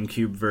a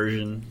GameCube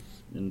version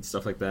and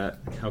stuff like that.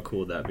 How cool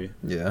would that be?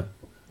 Yeah,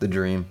 the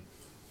dream.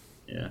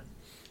 Yeah.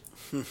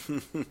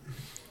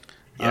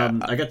 Yeah.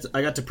 I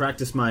got to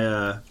practice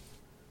my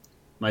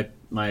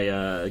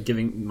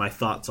giving my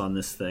thoughts on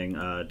this thing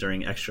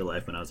during Extra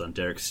Life when I was on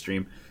Derek's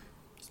stream.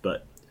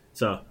 But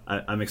so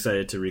I'm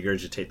excited to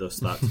regurgitate those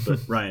thoughts. But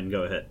Ryan,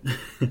 go ahead.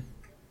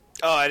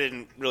 Oh, I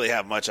didn't really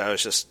have much. I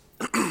was just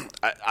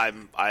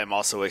I'm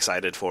also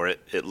excited for it.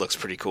 It looks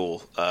pretty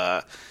cool.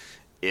 The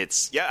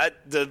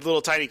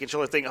little tiny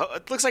controller thing.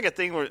 It looks like a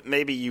thing where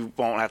maybe you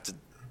won't have to.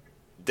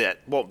 That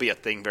won't be a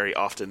thing very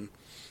often,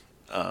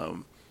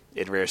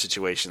 in rare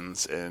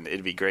situations, and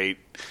it'd be great,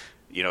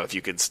 if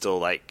you could still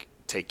like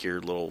take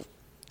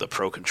the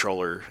Pro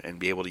controller and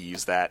be able to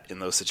use that in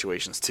those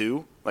situations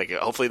too. Like,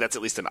 hopefully that's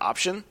at least an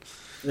option.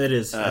 It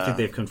is. I think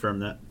they've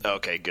confirmed that.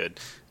 Okay, good.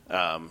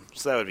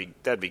 So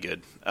that'd be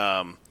good.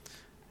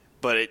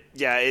 But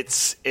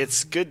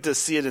it's good to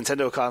see a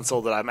Nintendo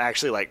console that I'm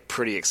actually like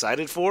pretty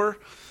excited for.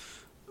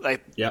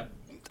 Like, Yep.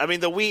 I mean,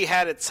 the Wii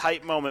had its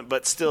hype moment,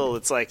 but still,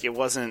 it's like it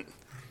wasn't.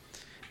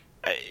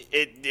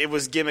 It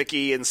was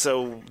gimmicky, and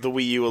so the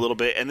Wii U a little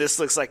bit. And this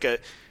looks like a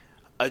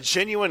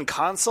genuine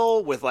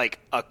console with like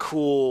a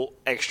cool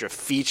extra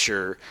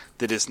feature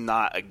that is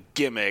not a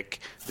gimmick.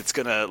 That's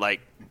gonna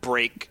like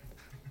break.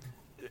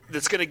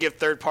 That's gonna give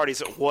third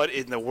parties what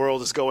in the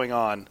world is going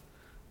on.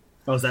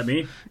 Oh, is that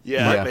me?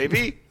 Yeah.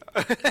 Maybe.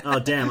 Oh,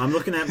 damn! I'm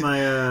looking at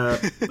my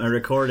my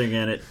recording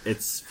and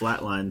it's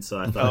flatlined. So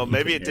I thought. Oh,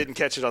 maybe it didn't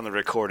catch it on the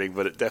recording,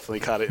 but it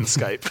definitely caught it in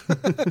Skype.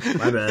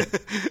 My bad.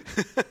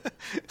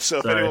 So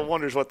if Sorry. anyone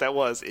wonders what that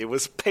was, it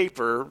was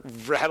paper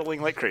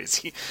rattling like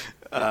crazy.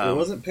 It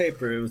wasn't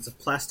paper. It was a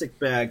plastic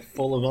bag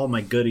full of all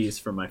my goodies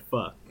for my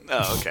fuck.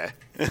 Oh, okay.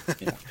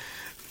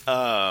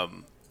 Yeah.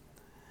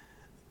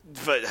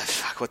 But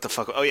fuck, what the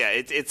fuck? Oh yeah,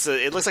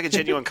 it looks like a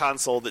genuine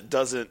console that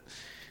doesn't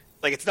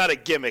like it's not a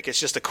gimmick. It's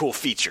just a cool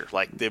feature,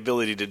 like the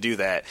ability to do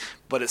that.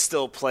 But it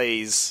still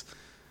plays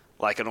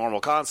like a normal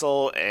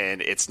console,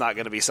 and it's not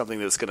going to be something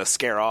that's going to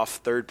scare off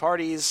third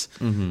parties.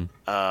 Mm-hmm.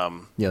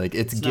 Yeah, like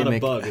its It's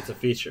gimmick. not a bug. It's a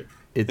feature.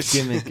 Its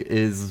gimmick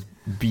is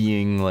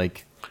being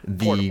like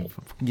the Portable.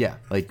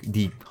 like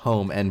the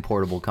home and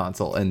portable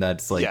console, and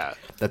that's like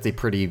that's a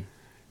pretty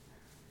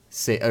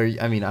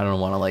I mean, I don't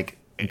want to like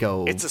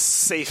go. It's a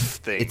safe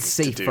thing. It's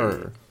to do.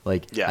 safer.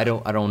 Like I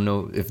don't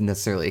know if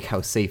necessarily how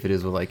safe it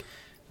is with like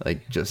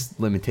like just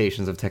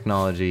limitations of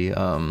technology.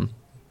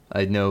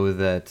 I know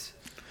that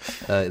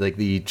like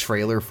the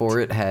trailer for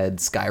it had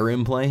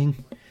Skyrim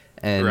playing,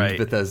 and Right.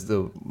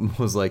 Bethesda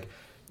was like,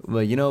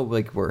 well,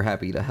 like we're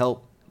happy to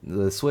help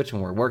the Switch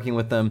and we're working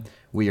with them.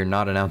 We are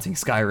not announcing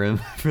Skyrim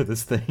for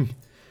this thing.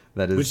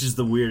 Which is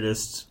the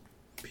weirdest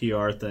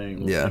PR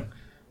thing. Yeah.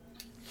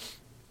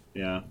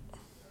 Yeah.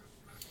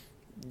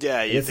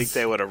 Yeah, you think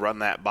they would have run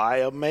that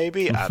by him,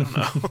 maybe? I don't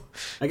know.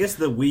 I guess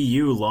the Wii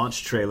U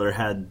launch trailer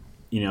had,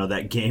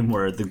 that game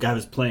where the guy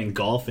was playing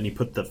golf and he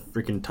put the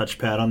freaking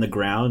touchpad on the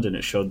ground and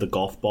it showed the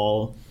golf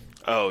ball.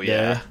 Oh, yeah.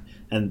 There,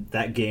 and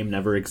that game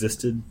never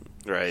existed.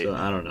 Right. So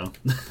I don't know.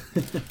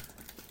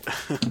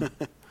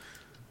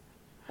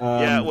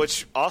 Yeah,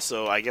 which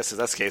also, I guess if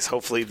that's the case,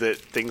 hopefully that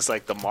things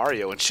like the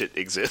Mario and shit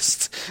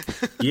exist.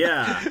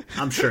 Yeah,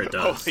 I'm sure it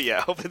does.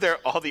 Yeah, hopefully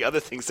all the other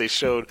things they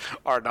showed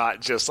are not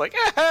just like,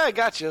 I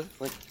gotcha.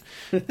 Like,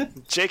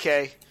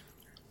 JK.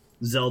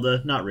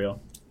 Zelda, not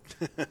real.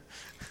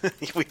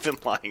 We've been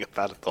lying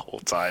about it the whole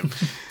time.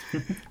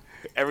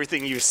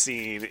 Everything you've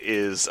seen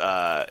is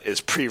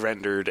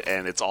pre-rendered,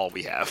 and it's all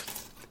we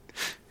have.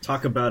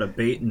 Talk about a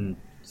bait and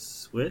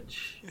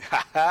switch.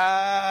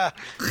 Got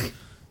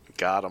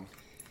him.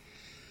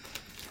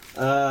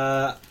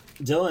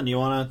 Dylan, you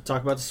want to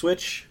talk about the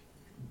Switch?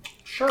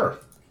 Sure,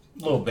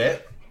 a little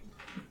bit.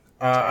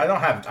 I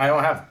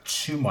don't have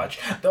too much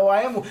though.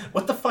 I am.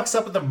 What the fuck's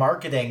up with the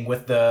marketing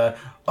with the?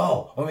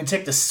 Oh, let me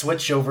take the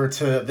Switch over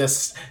to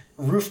this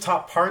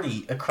rooftop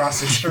party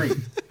across the street.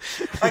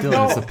 Like, Dylan,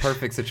 no, it's a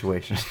perfect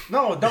situation.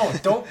 no,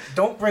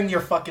 don't bring your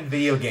fucking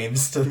video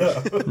games to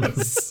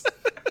those.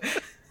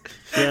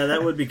 Yeah,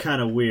 that would be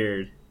kind of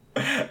weird.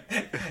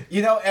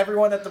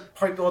 Everyone at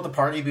the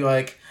party be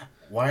like,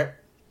 why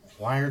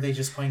are they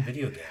just playing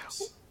video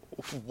games?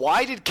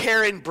 Why did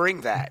Karen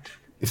bring that?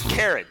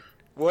 Karen,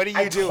 what are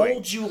you doing? I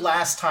told you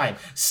last time.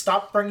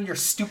 Stop bringing your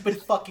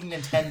stupid fucking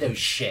Nintendo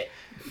shit.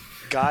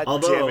 God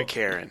damn it,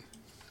 Karen.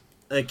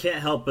 I can't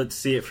help but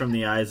see it from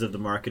the eyes of the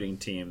marketing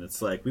team.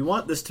 It's like, we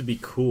want this to be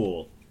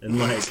cool. And,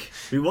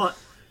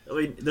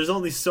 there's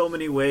only so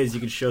many ways you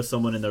can show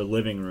someone in their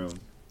living room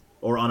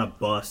or on a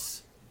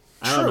bus.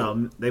 I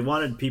don't know. They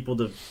wanted people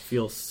to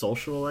feel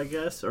social, I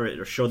guess,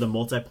 or show the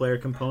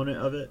multiplayer component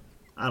of it.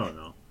 I don't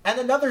know. And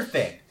another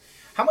thing,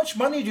 how much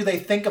money do they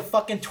think a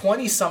fucking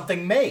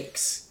 20-something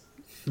makes?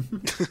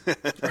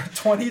 Or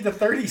 20 to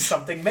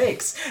 30-something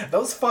makes?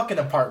 Those fucking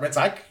apartments,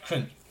 I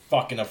couldn't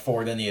fucking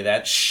afford any of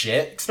that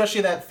shit,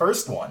 especially that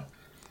first one.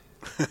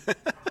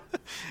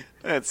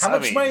 How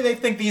much money do they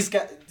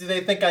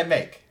think I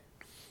make?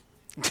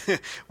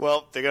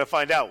 Well, they're gonna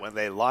find out when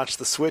they launch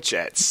the Switch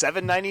at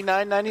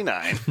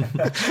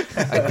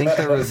 $799.99. I think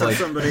there was like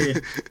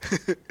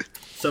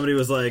somebody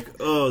was like,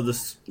 "Oh,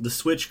 the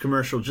Switch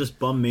commercial just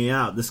bummed me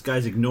out. This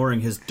guy's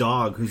ignoring his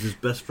dog, who's his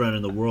best friend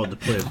in the world, to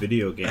play a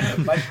video game."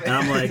 And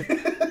I'm like,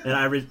 and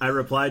I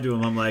replied to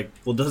him, I'm like,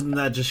 "Well, doesn't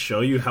that just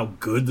show you how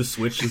good the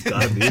Switch has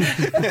got to be?"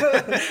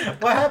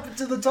 What happened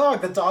to the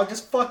dog? The dog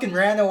just fucking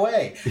ran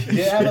away. You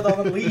didn't have it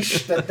on a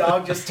leash. The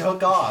dog just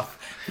took off.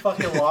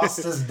 Fucking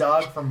lost his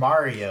dog from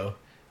Mario.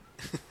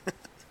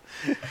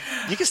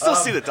 You can still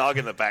see the dog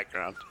in the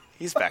background.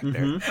 He's back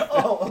there.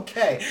 Oh,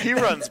 okay. He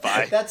runs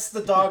by. That's the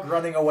dog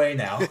running away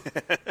now.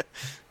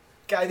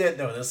 Guy didn't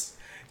know this.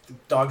 The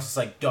dog's just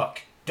like,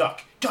 duck,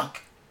 duck,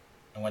 duck.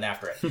 And went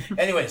after it.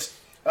 Anyways,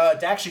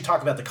 to actually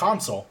talk about the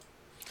console,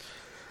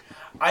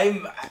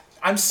 I'm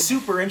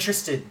super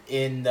interested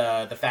in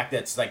the fact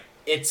that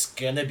it's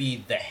gonna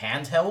be the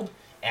handheld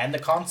and the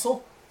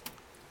console.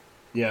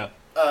 Yeah.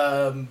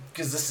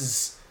 Because this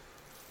is...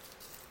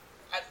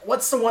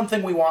 What's the one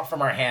thing we want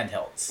from our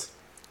handhelds?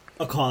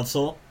 A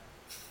console.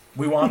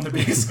 We want them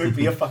to basically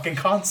be a fucking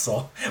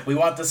console. We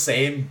want the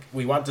same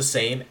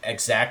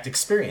exact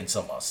experience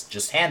almost,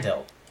 just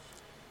handheld.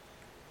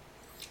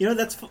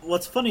 That's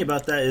what's funny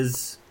about that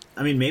is,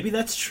 I mean, maybe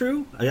that's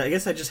true. I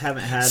guess I just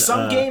haven't had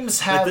some games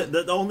have like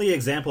the only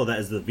example of that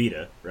is the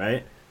Vita,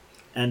 right?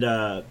 And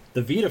the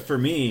Vita for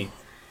me,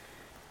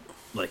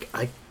 like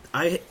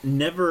I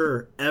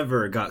never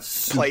ever got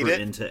super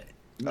into.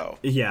 Oh.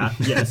 Yeah,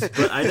 yes,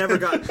 but I never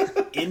got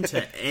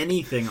into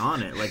anything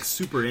on it, like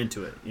super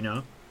into it,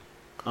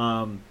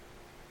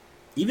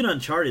 Even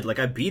Uncharted, like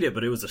I beat it,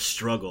 but it was a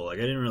struggle. Like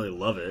I didn't really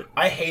love it.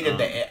 I hated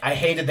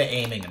the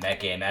aiming in that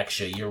game.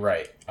 Actually, you're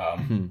right.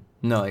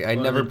 No, I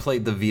never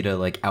played the Vita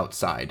like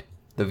outside.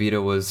 The Vita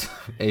was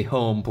a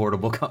home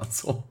portable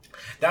console.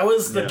 That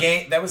was the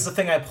game. That was the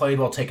thing I played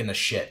while taking the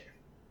shit.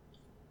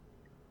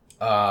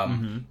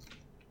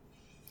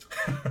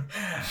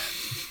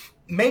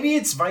 Maybe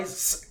it's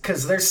vice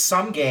because there's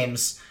some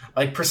games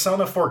like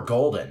Persona 4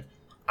 Golden.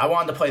 I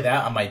wanted to play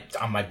that on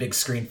my big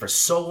screen for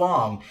so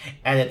long,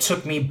 and it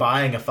took me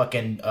buying a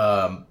fucking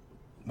PlayStation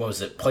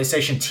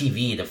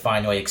TV to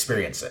finally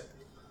experience it.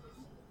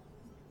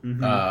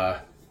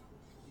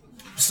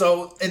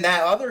 So in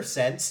that other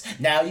sense,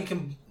 now you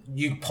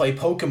play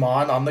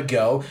Pokemon on the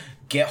go,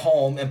 get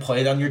home, and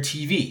play it on your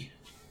TV.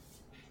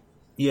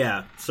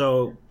 Yeah,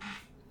 so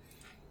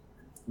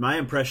my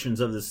impressions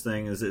of this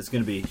thing is it's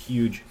going to be a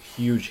huge,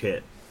 huge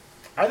hit.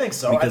 I think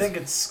so. Because- I think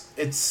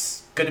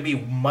it's going to be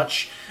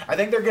much. I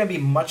think they're going to be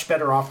much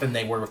better off than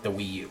they were with the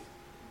Wii U.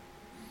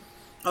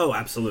 Oh,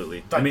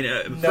 absolutely. Like, I mean,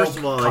 no first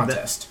of all,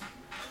 contest.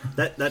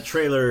 that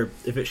trailer,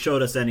 if it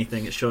showed us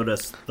anything, it showed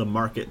us the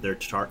market they're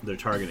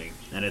targeting,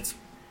 and it's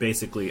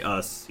basically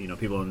us,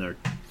 people in their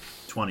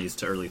 20s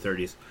to early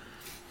 30s.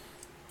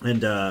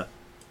 And I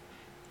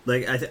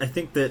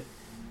think that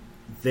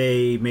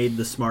they made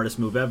the smartest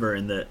move ever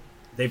in that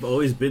they've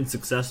always been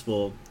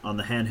successful on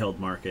the handheld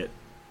market,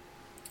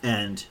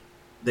 and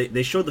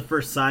they showed the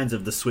first signs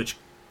of the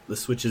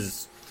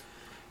Switch's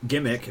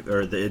gimmick,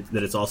 or that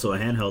it's also a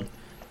handheld,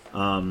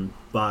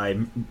 by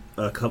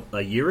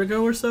a year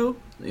ago or so.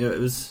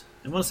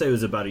 I want to say it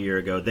was about a year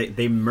ago.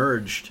 They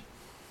merged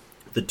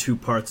the two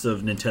parts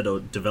of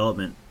Nintendo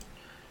development,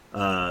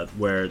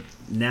 where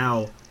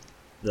now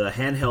the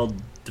handheld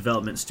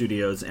development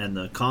studios and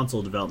the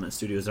console development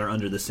studios are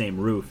under the same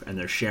roof, and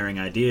they're sharing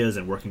ideas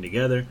and working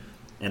together.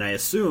 And I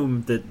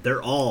assume that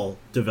they're all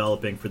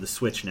developing for the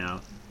Switch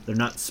now. They're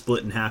not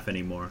split in half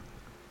anymore.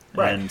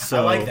 Right. And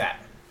so, I like that.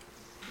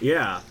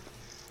 Yeah.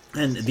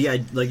 And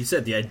like you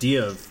said, the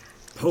idea of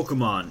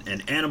Pokemon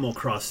and Animal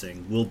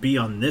Crossing will be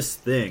on this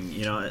thing,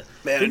 Man,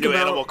 Think a new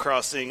about- Animal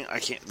Crossing. I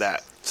can't.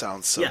 That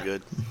sounds so Yeah.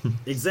 good.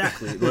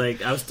 Exactly.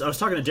 Like I was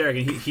talking to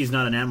Derek, and he's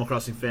not an Animal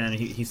Crossing fan.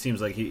 He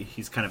seems like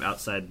he's kind of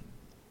outside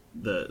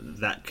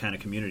that kind of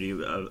community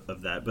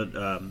of that. But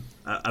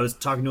I was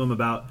talking to him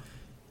about,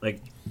 like,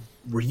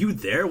 were you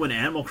there when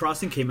Animal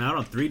Crossing came out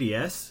on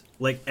 3DS?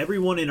 Like,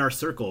 everyone in our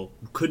circle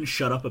couldn't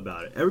shut up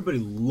about it. Everybody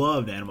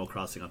loved Animal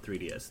Crossing on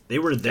 3DS. They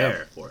were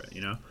there for it,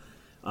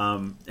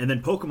 And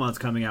then Pokemon's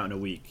coming out in a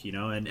week,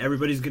 and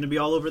everybody's going to be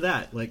all over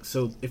that. Like,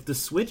 so if the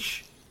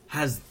Switch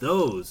has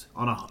those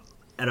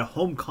at a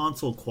home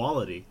console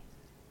quality,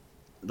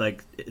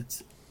 like,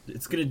 it's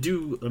going to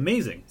do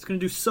amazing. It's going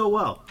to do so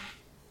well.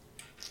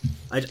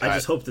 I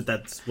just hope that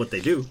that's what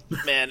they do.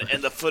 Man,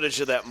 and the footage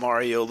of that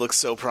Mario looks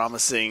so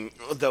promising,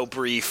 though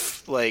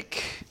brief.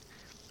 Like,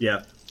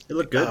 Yeah, it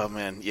looked good. oh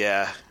man,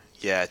 yeah,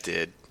 it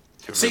did.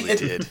 It See, really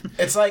did.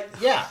 It's like,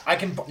 yeah, I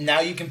can now.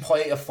 You can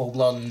play a full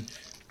blown,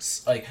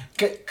 like,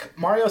 get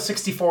Mario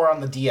 64 on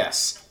the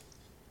DS.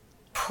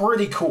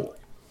 Pretty cool.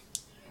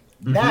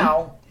 Mm-hmm.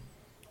 Now,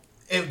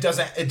 it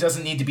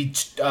doesn't need to be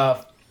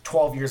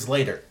 12 years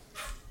later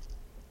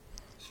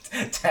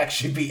to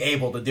actually be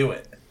able to do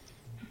it.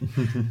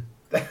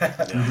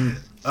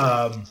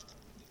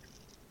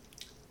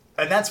 And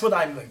that's what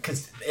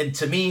and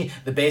to me,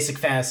 the basic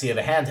fantasy of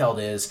a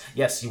handheld is,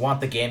 yes, you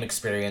want the game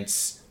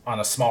experience on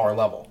a smaller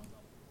level.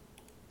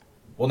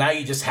 Well, now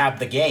you just have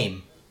the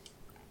game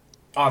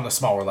on the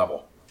smaller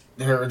level.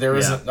 There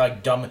isn't,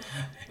 like, dumb,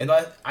 and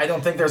I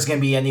don't think there's going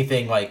to be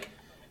anything like,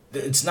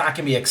 it's not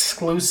going to be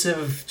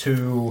exclusive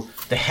to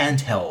the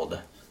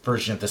handheld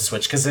version of the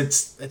Switch, because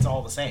it's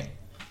all the same.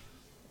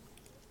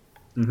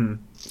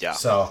 Yeah.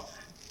 So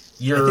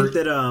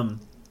I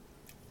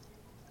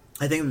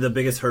think that the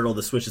biggest hurdle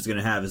the Switch is going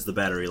to have is the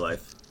battery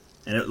life,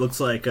 and it looks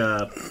like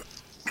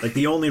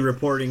the only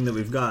reporting that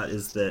we've got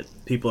is that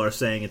people are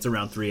saying it's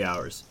around 3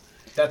 hours.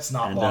 That's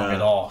not long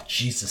at all.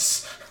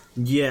 Jesus.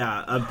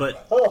 Yeah,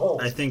 but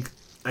I think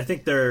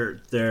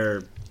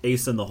their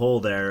ace in the hole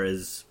there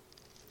is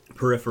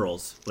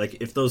peripherals. Like,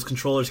 if those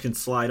controllers can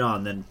slide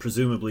on, then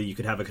presumably you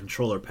could have a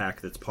controller pack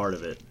that's part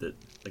of it. That,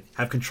 like,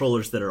 have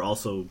controllers that are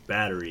also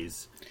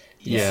batteries.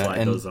 Yeah,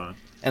 slide those on.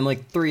 And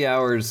like 3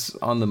 hours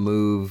on the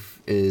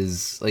move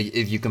is, like,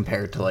 if you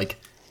compare it to, like,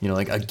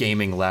 like a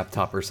gaming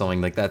laptop or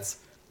something, like, that's,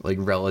 like,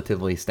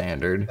 relatively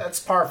standard. That's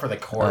par for the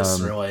course,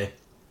 really.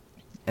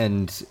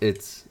 And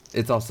it's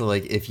also,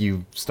 like, if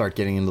you start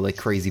getting into, like,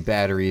 crazy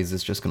batteries,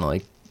 it's just gonna,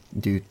 like,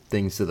 do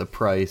things to the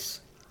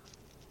price.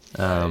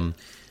 Well,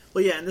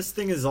 yeah, and this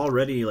thing is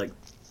already, like,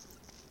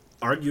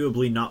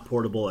 arguably not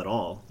portable at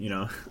all.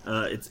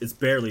 It's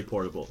barely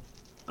portable.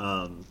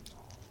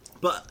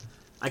 But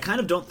I kind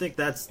of don't think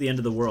that's the end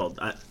of the world,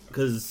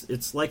 because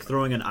it's like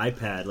throwing an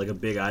iPad, like a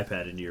big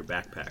iPad, into your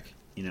backpack.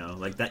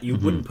 Like that. You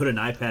wouldn't put an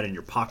iPad in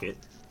your pocket.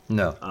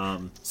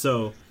 No.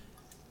 So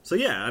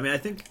yeah. I mean, I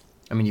think.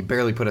 I mean, you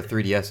barely put a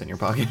 3DS in your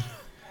pocket.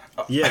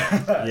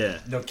 Yeah.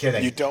 No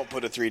kidding. You don't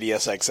put a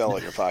 3DS XL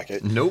in your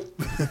pocket. Nope.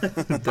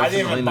 I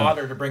didn't even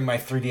bother to bring my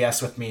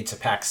 3DS with me to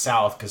PAX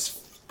South, because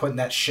putting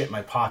that shit in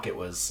my pocket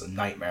was a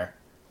nightmare.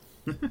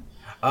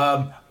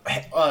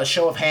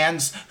 Show of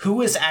hands,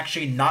 who is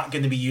actually not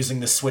going to be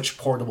using the Switch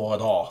portable at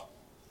all?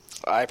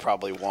 I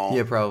probably won't.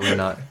 Yeah, probably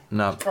not.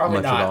 Not Probably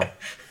much not. at all.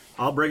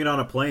 I'll bring it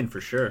on a plane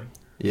for sure.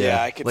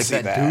 Yeah, I could like see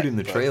that that, dude in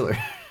the but- trailer.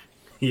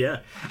 Yeah.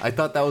 I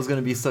thought that was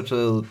gonna be such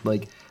a,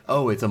 like,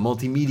 oh, it's a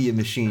multimedia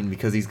machine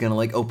because he's gonna,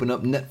 like, open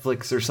up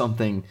Netflix or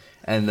something,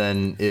 and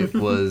then it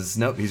was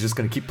nope, he's just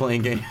gonna keep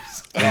playing games.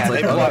 Yeah, It's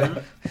they like,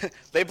 block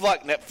they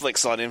block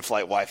Netflix on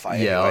in-flight Wi-Fi.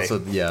 yeah, anyway. also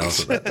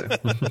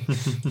that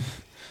too.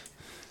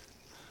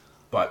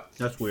 But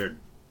That's weird.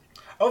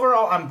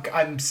 overall, I've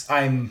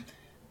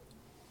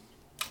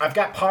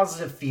got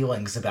positive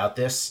feelings about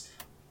this,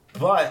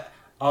 but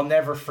I'll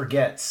never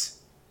forget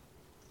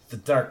the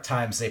dark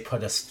times they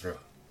put us through.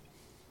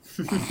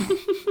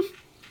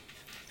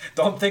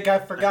 Don't think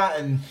I've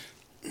forgotten,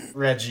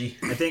 Reggie.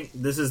 I think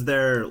this is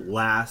their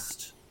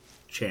last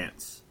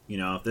chance. You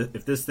know,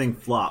 if this thing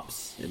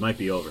flops, it might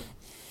be over.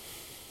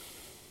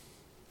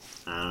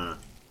 I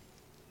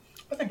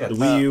think that's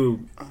The Wii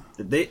U,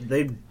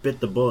 they bit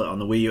the bullet on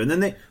the Wii U, and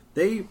then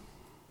they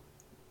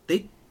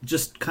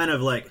just kind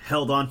of like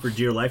held on for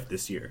dear life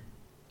this year.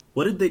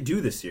 What did they do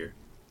this year?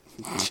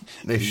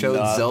 They showed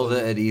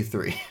Zelda at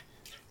E3.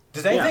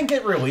 Did anything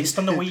get released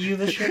on the Wii U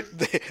this year?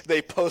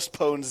 They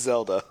postponed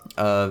Zelda. Think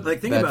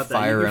that about that.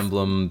 Fire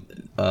Emblem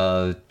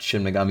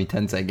Shin Megami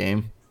Tensei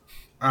game.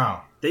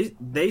 Oh.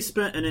 They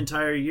spent an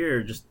entire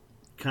year just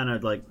kind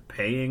of like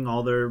paying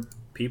all their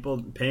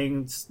people,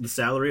 paying the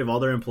salary of all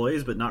their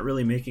employees, but not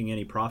really making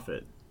any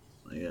profit.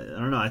 Like, I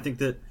don't know. I think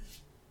that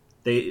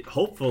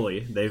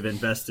they've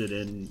invested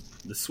in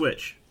the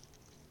Switch.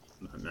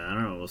 I don't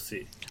know. We'll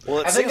see. Well,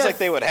 it seems like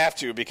they would have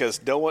to because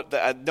no one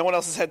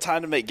else has had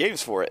time to make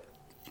games for it.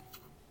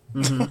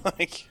 Mm-hmm.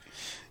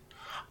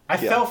 I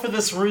fell for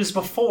this ruse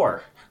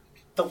before.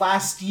 The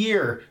last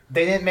year,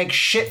 they didn't make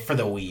shit for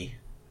the Wii.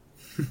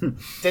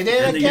 They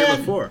did And it the again. year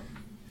before.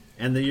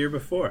 And the year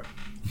before.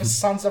 The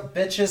sons of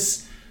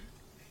bitches.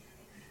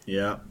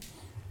 Yeah.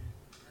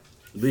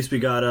 At least we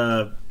got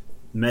a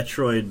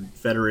Metroid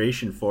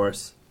Federation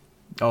Force.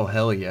 Oh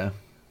hell yeah!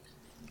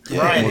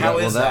 Ryan, how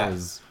is that?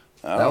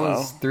 That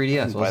was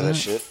 3DS, Buy wasn't that it?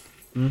 shit.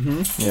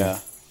 Mm-hmm. Yeah,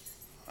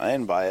 I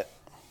didn't buy it.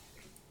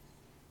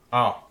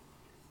 Oh.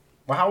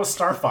 Well, how was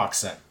Star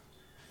Fox then?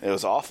 It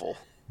was awful.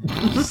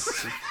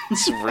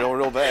 It's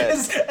real bad.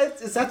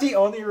 Is that the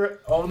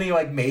only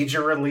like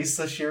major release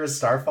this year? Is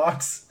Star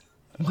Fox?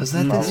 Was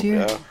that this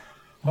year? Yeah.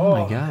 Oh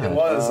my god! It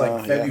was like yeah, I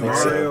think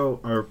February. Mario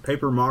or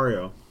Paper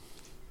Mario.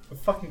 Who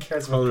fucking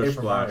cares about Color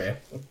Paper Splash. Mario?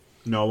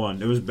 No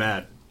one. It was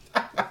bad.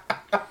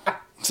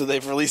 So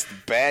they've released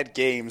bad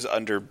games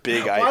under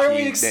big Why are,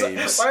 IP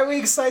names. why are we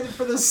excited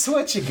for the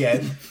Switch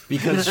again?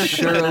 Because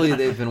surely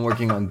they've been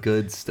working on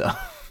good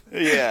stuff.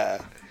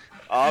 Yeah.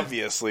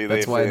 Obviously,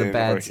 That's they've why the been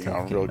bad working stuff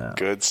on came real out.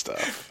 good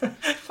stuff.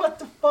 What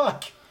the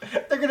fuck?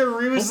 They're gonna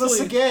ruse this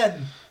Hopefully-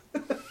 again.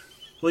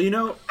 Well, you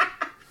know,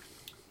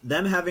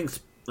 them having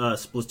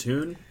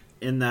Splatoon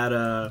in that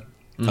Oh,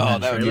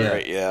 that would be Yeah.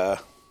 great. Yeah.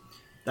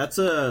 that's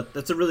a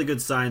really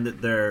good sign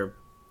that they're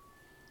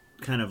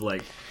kind of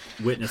like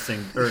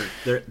witnessing, or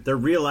they're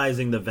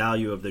realizing the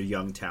value of their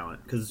young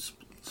talent, because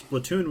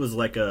Splatoon was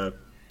like all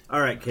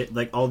right, kid,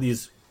 like all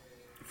these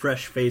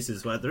fresh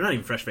faces. Well, they're not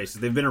even fresh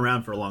faces. They've been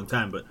around for a long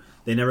time, but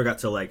they never got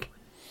to like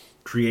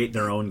create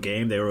their own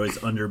game. They were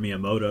always under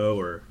Miyamoto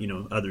or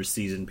other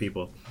seasoned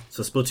people.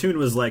 So Splatoon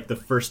was like the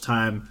first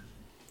time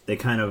they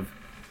kind of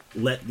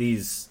let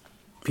these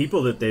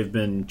people that they've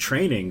been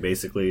training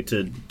basically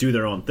to do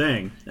their own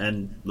thing,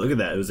 and look at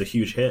that, it was a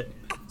huge hit.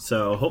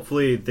 So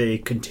hopefully they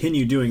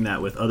continue doing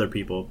that with other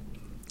people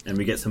and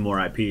we get some more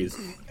IPs.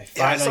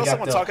 Yeah, I saw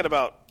someone talking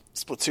about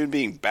Splatoon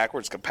being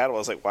backwards compatible. I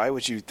was like, why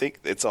would you think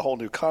it's a whole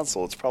new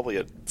console? It's probably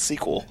a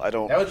sequel. I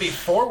don't. That would be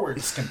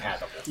forwards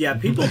compatible. Yeah,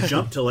 people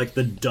jump to like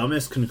the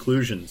dumbest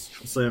conclusions.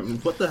 It's like,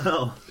 what the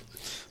hell?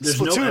 There's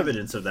no Splatoon-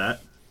 evidence of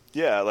that.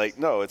 Yeah, like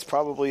no, it's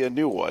probably a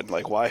new one.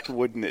 Like, why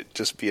wouldn't it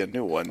just be a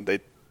new one?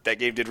 That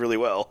game did really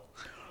well.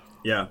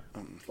 Yeah,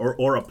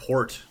 or a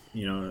port.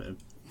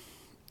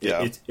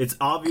 Yeah, It's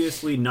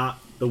obviously not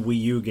the Wii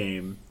U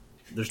game.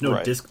 There's no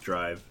Right. disk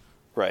drive.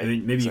 right. I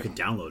mean, maybe It's you like-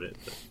 could download it.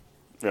 But...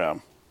 Yeah.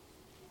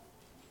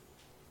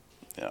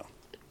 Yeah.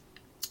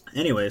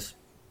 Anyways,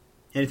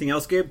 anything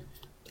else, Gabe?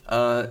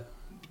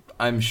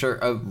 I'm sure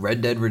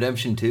Red Dead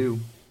Redemption 2.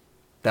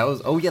 That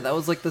was that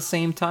was like the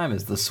same time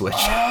as the Switch.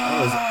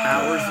 That was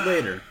hours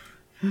later.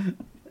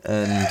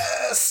 And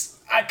Yes,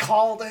 I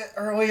called it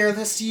earlier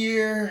this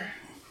year.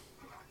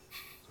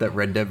 that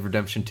Red Dead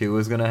Redemption 2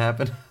 was gonna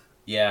happen.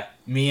 Yeah,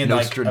 me and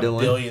like a Nostradillin.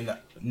 billion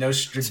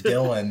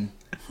Nostradillin.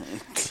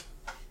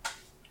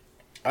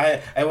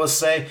 I will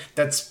say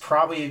that's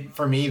probably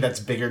for me that's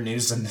bigger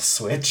news than the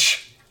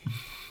Switch,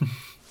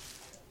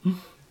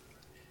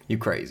 You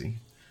crazy.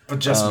 but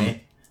just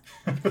me.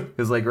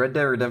 Because like Red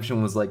Dead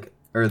Redemption was like,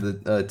 or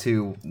the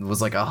 2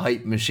 was like a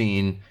hype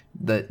machine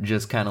that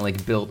just kind of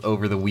like built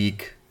over the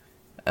week.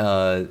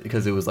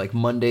 Because it was like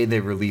Monday they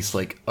released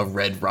like a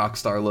red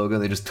Rockstar logo.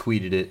 They just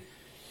tweeted it,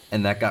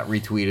 and that got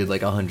retweeted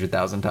like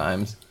 100,000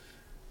 times.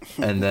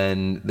 And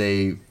then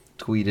they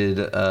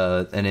tweeted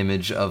an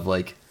image of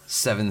like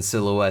 7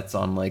 silhouettes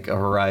on like a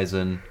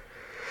horizon.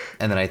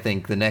 And then I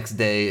think the next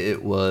day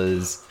it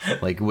was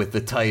like with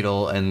the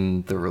title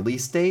and the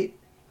release date.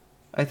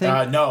 I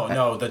think.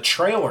 No, the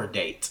trailer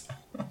date.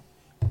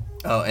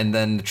 Oh, and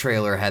then the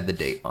trailer had the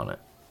date on it,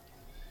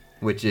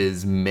 which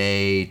is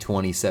May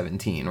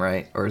 2017,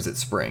 right? Or is it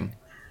spring?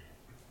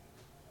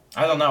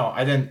 I don't know.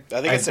 I didn't.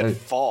 I think it said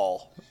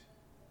fall.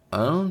 I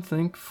don't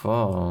think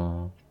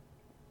fall.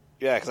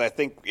 Yeah, because I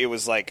think it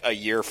was like a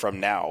year from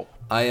now.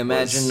 I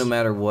imagine no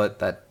matter what,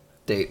 that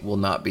date will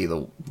not be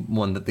the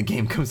one that the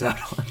game comes out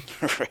on.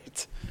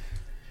 Right.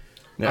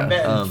 I'm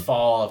betting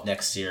fall of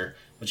next year,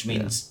 which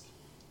means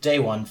day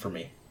one for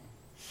me.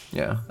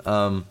 Yeah.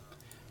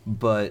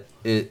 But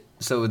it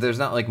So there's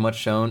not like much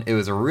shown. It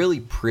was a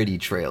really pretty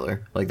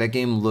trailer. Like that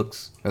game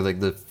looks, or like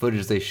the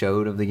footage they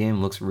showed of the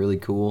game looks really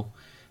cool.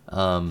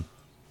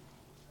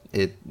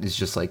 It is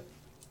just like,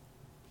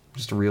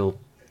 just a real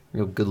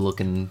good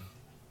looking.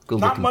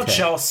 Not much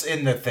else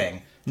in the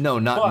thing. No,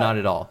 not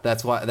at all.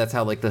 That's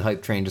how like the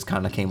hype train just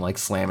kind of came like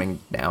slamming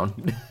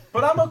down.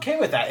 But I'm okay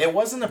with that. It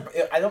wasn't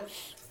I don't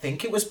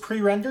think it was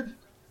pre-rendered.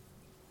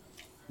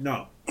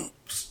 No.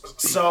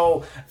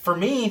 So for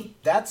me,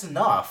 that's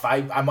enough.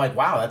 I'm like,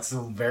 wow, that's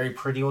a very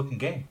pretty looking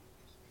game.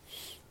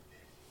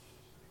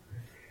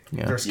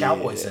 Yeah. There's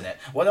cowboys in it.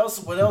 What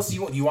else?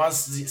 You want to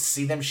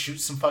see them shoot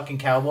some fucking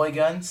cowboy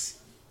guns?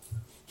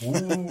 Ooh.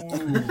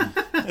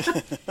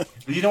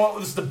 You know what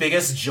was the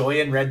biggest joy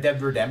in Red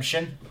Dead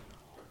Redemption?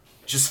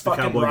 Just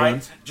fucking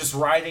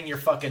riding your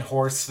fucking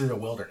horse through the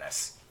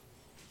wilderness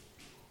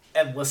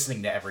and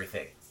listening to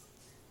everything.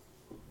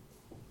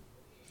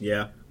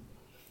 Yeah.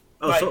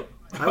 Oh,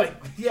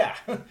 yeah.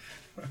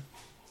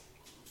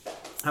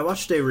 I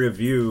watched a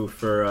review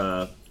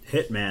for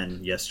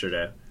Hitman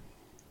yesterday.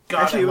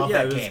 God, Actually, I love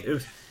that game.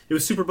 It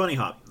was Super Bunny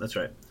Hop. That's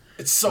right.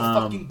 It's so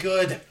fucking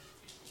good.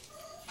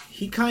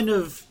 He kind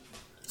of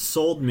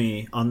sold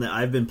me on that.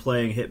 I've been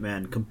playing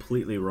Hitman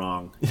completely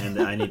wrong, and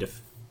that I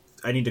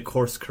need to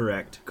course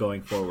correct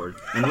going forward.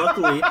 And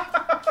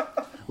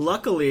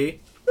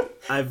luckily,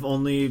 I've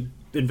only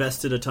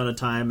invested a ton of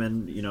time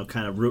and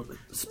kind of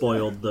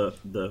spoiled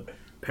the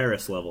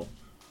Paris level.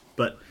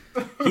 But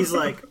he's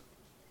like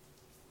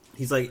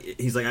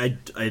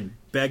I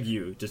beg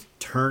you, just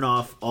turn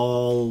off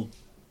all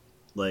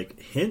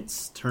like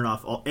hints, turn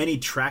off any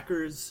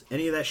trackers,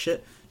 any of that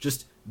shit.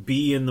 Just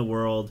be in the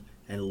world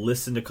and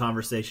listen to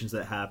conversations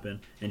that happen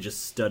and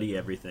just study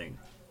everything.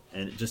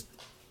 And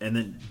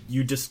then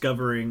you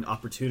discovering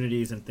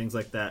opportunities and things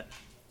like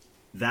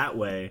that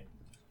way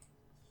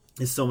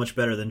is so much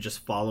better than just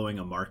following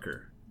a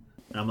marker.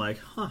 And I'm like,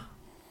 huh,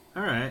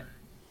 all right.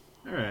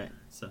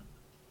 So,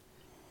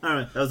 all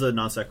right, that was a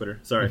non sequitur.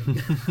 Sorry.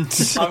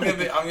 I'm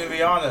gonna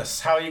be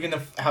honest. How are you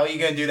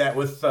gonna do that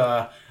with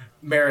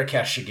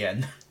Marrakesh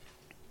again?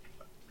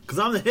 Because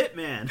I'm the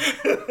hitman.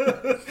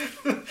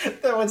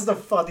 That was the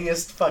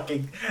funniest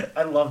fucking.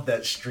 I love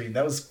that stream.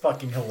 That was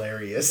fucking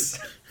hilarious.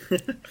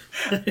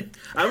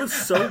 I was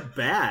so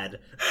bad.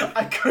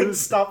 I couldn't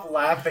stop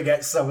laughing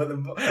at some of the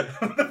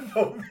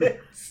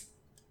moments.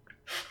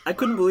 I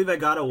couldn't believe I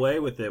got away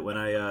with it when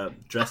I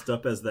dressed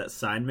up as that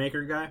sign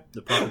maker guy,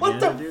 the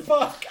propaganda What the dude.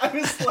 fuck? I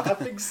was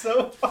laughing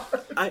so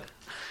hard.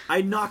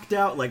 I knocked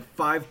out like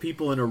 5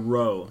 people in a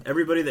row.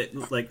 Everybody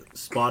that like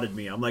spotted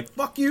me, I'm like,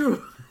 "Fuck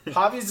you!"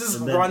 Javi's just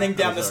running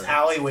down this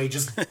alleyway,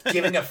 just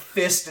giving a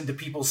fist into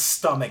people's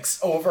stomachs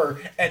over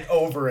and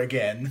over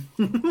again.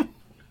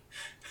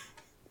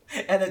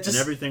 And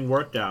everything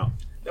worked out.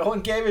 No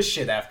one gave a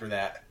shit after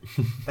that.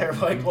 They're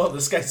like, "Well,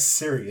 this guy's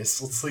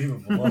serious. Let's leave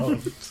him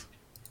alone."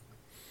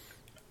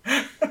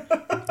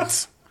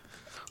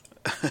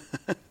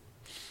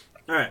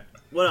 All right,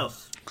 what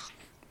else?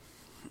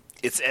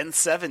 It's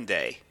N7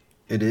 day.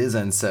 It is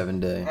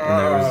N7 day.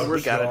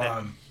 We got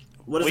it.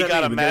 What does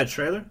that mean? We got a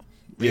trailer?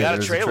 We got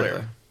a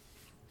trailer.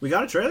 We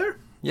got a trailer?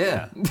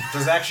 Yeah.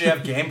 Does it actually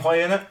have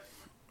gameplay in it?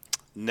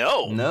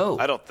 No.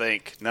 I don't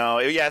think. No.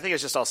 Yeah, I think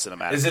it's just all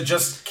cinematic. Is it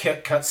just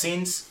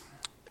cutscenes?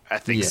 I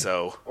think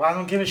so. Well, I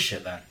don't give a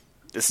shit then.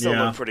 It still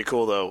looked pretty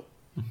cool, though.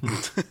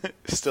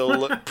 Still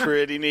look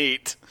pretty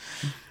neat.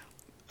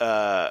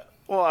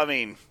 Well, I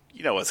mean,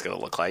 you know what it's going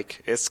to look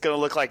like. It's going to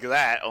look like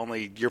that,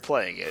 only you're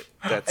playing it.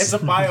 It's a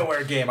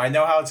BioWare game. I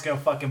know how it's going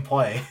to fucking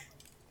play.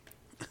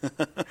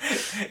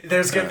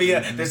 There's gonna be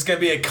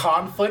a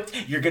conflict.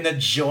 You're gonna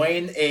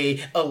join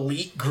a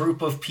elite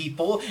group of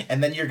people,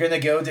 and then you're gonna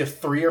go to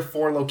 3 or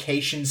 4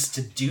 locations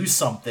to do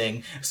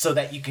something so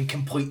that you can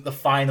complete the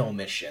final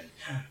mission.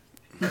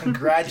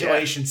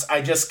 Congratulations! Yeah.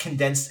 I just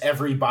condensed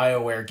every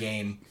BioWare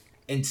game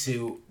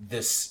into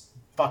this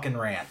fucking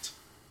rant.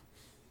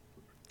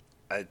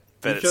 I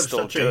bet you it's still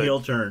such good. a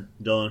heel turn,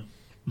 Dylan.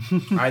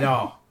 I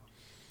know.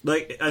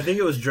 Like, I think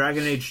it was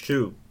Dragon Age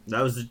 2.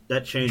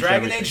 That changed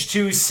Dragon everything. Age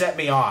 2 set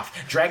me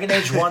off. Dragon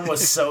Age 1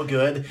 was so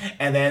good,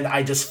 and then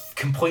I just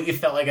completely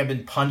felt like I've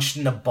been punched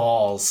in the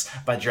balls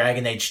by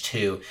Dragon Age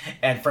 2.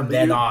 And from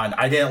then on,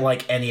 I didn't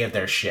like any of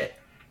their shit.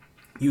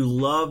 You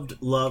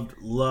loved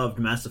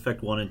Mass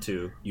Effect 1 and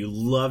 2. You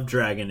loved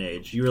Dragon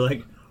Age. You were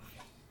like,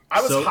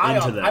 I was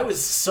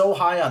so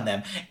high on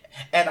them.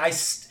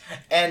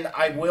 And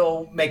I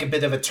will make a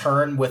bit of a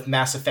turn with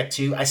Mass Effect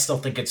 2. I still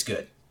think it's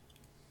good.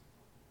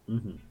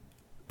 Mm-hmm.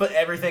 But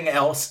everything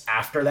else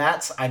after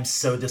that, I'm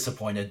so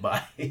disappointed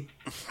by.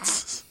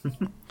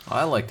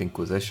 I liked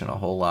Inquisition a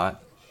whole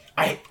lot.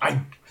 I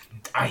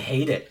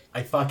hate it.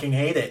 I fucking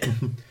hate it.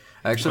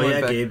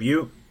 Actually, Gabe,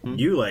 you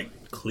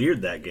like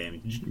cleared that game.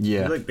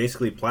 Yeah, you like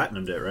basically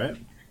platinumed it, right?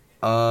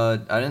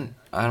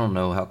 I don't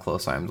know how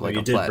close I am to like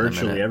you a did platinum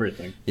virtually in it.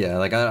 Everything. Yeah,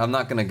 like I'm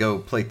not gonna go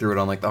play through it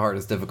on like the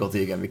hardest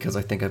difficulty again because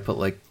I think I put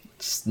like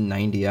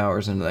 90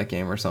 hours into that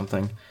game or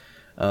something.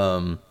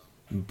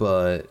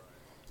 But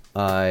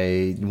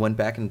I went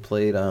back and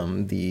played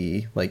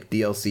the like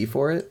DLC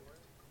for it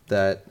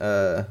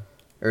that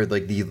or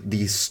like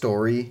the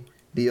story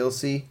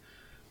DLC,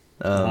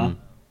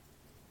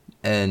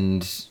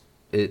 and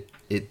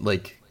it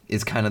like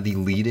is kind of the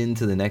lead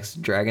into the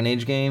next Dragon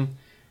Age game,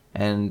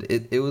 and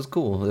it was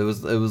cool. It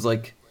was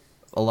like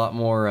a lot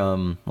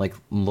more like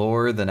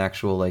lore than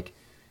actual like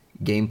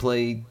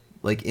gameplay,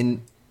 like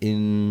in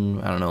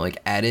I don't know, like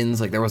add-ins.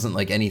 Like there wasn't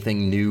like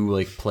anything new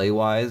like play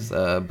wise,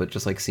 but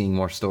just like seeing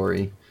more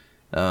story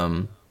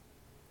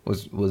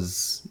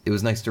was it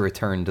was nice to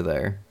return to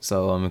there.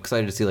 So I'm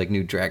excited to see like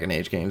new Dragon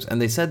Age games.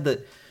 And they said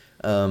that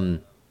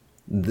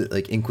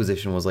like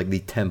Inquisition was like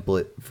the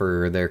template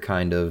for their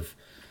kind of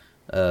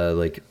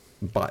like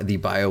the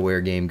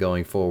BioWare game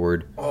going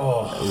forward,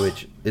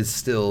 which is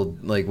still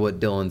like what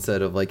Dylan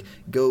said of like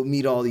go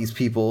meet all these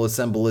people,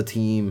 assemble a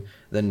team,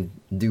 then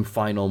do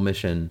final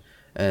mission.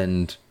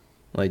 And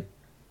like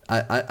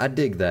I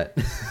dig that.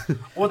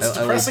 What's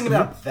depressing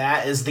about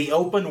that is the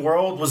open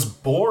world was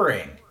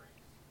boring.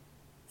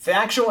 The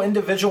actual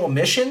individual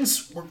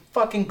missions were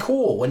fucking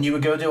cool when you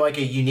would go to like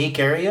a unique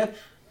area,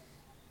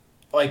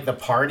 like the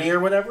party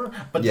or whatever.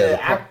 But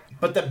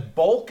but the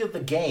bulk of the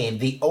game,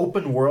 the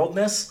open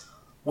worldness,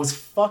 was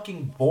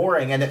fucking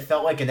boring, and it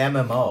felt like an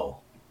MMO.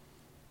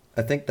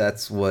 I think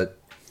that's what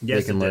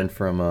they can learn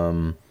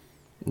from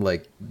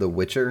like The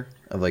Witcher.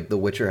 Like The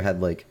Witcher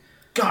had like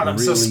God, I'm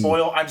so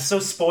spoiled. I'm so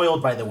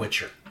spoiled by The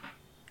Witcher.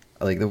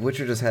 Like The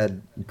Witcher just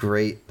had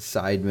great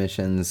side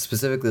missions,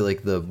 specifically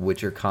like the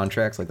Witcher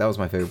contracts. Like that was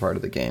my favorite part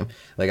of the game.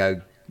 Like I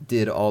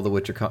did all the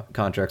Witcher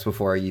contracts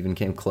before I even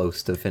came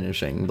close to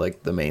finishing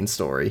like the main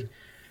story.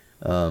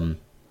 And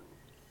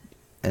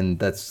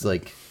that's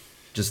like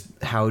just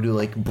how to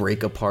like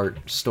break apart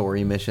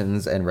story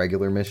missions and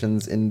regular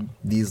missions in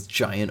these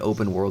giant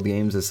open world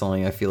games is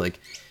something I feel like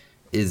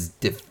is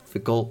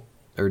difficult,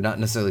 or not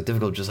necessarily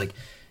difficult, just like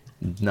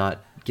not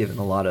given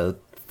a lot of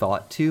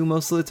thought to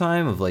most of the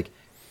time, of like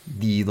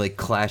the like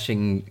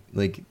clashing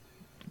like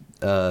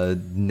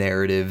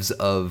narratives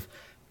of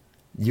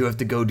you have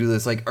to go do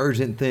this like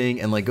urgent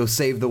thing and like go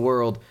save the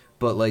world,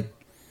 but like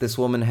this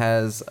woman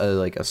has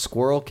a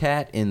squirrel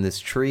cat in this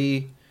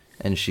tree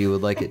and she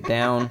would like it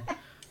down,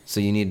 so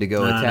you need to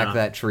go attack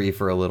that tree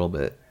for a little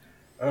bit.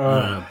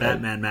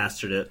 Batman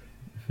mastered it.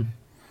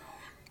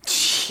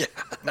 Yeah.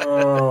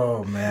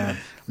 Oh man.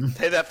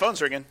 Hey, that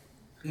phone's ringing.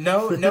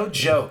 No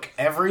joke.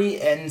 Every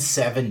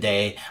N7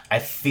 day, I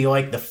feel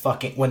like the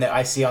fucking when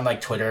I see on like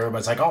Twitter,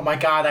 everyone's like, "Oh my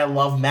god, I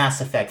love Mass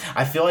Effect."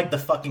 I feel like the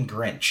fucking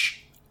Grinch.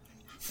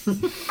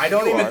 I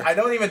don't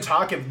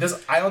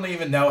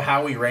even know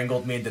how he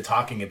wrangled me into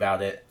talking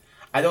about it.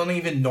 Because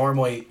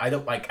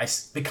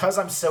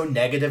I'm so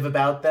negative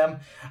about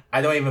them,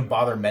 I don't even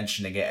bother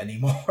mentioning it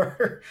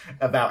anymore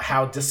about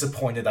how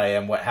disappointed I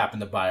am what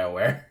happened to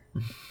BioWare.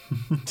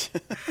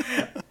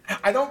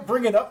 I don't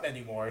bring it up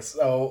anymore,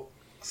 so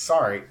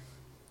sorry.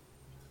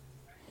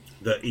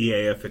 The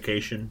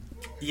EA-ification.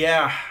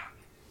 Yeah.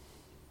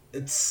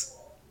 It's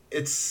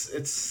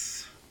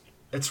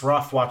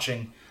rough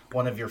watching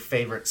one of your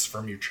favorites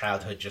from your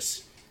childhood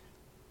just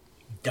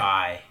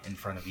die in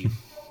front of you.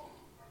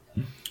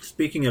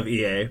 Speaking of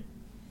EA,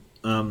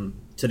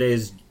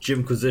 today's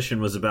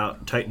Jimquisition was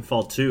about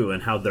Titanfall 2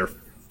 and how they're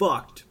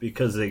fucked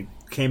because they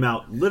came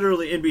out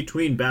literally in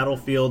between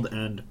Battlefield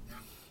and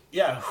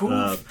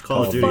who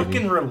Call of Duty.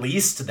 Fucking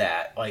released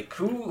that? Like,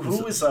 who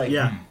was like,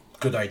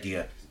 good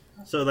idea.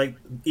 So, like,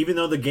 even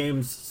though the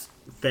game's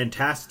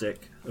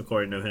fantastic,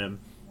 according to him,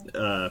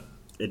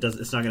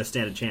 it's not going to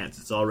stand a chance.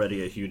 It's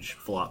already a huge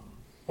flop.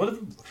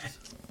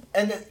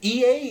 And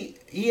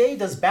EA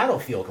does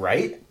Battlefield,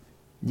 right?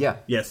 Yeah.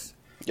 Yes.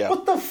 Yeah.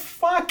 What the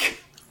fuck?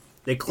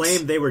 They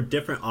claimed they were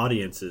different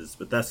audiences,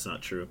 but that's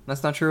not true.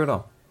 That's not true at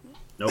all.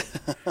 Nope.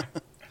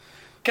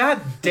 God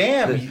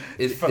damn,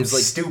 it's like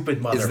stupid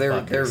motherfuckers. Is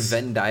their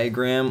Venn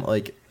diagram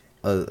like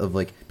of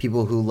like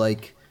people who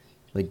like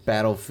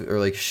Battlefield or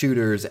like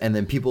shooters, and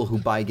then people who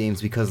buy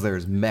games because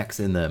there's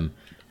mechs in them?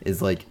 Is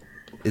that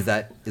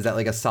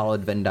like a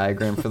solid Venn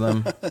diagram for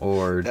them?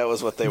 Or that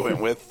was what they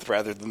went with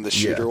rather than the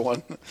shooter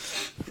one.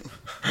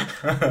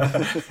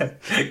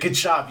 Good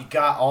job, you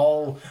got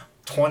all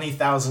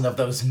 20,000 of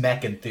those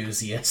mech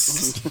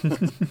enthusiasts.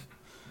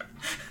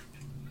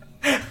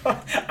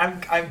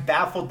 I'm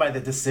baffled by the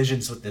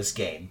decisions with this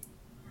game,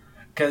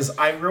 because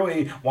I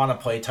really want to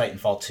play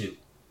Titanfall 2,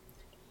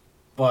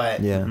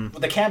 but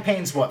the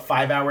campaign's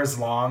 5 hours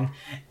long,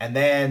 and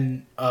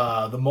then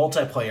the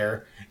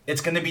multiplayer,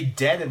 it's going to be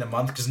dead in a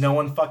month because no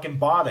one fucking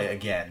bought it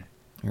again.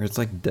 Or it's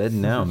like dead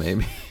now,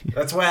 maybe.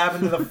 That's what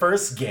happened to the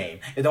first game.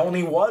 It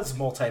only was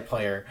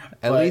multiplayer.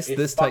 At least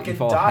this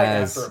Titanfall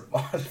has. After a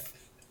month.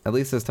 At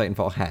least this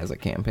Titanfall has a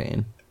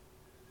campaign.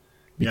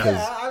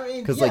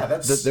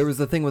 Because there was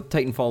the thing with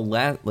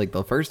Titanfall, like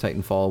the first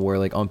Titanfall, where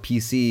like on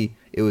PC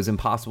it was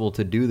impossible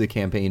to do the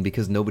campaign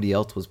because nobody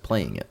else was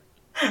playing it.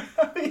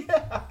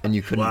 And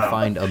you couldn't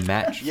find a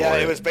match for it. Yeah,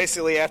 it was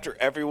basically after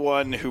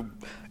everyone who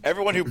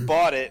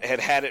bought it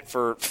had it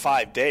for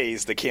 5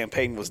 days, the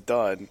campaign was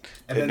done,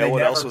 and no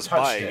one else was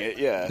buying it.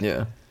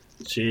 Yeah.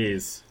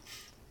 Jeez.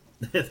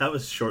 That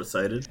was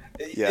short-sighted.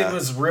 Yeah. It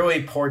was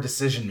really poor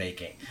decision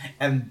making,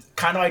 and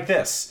kind of like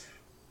this.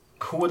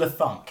 Who would have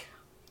thunk?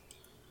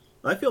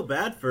 I feel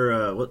bad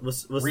for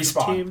what's the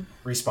Respawn. team?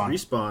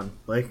 Respawn.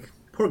 Like,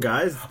 poor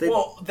guys. They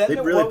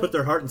really put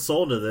their heart and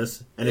soul into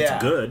this, and Yeah.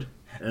 it's good.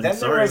 And Then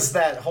sorry. there was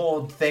that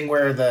whole thing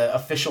where the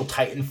official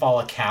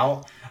Titanfall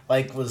account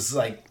was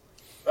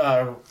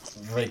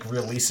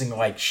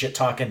releasing shit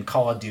talking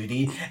Call of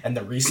Duty, and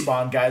the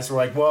Respawn guys were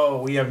like,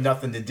 "Whoa, we have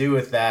nothing to do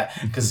with that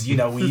because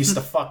we used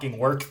to fucking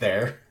work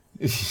there.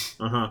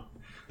 Uh-huh.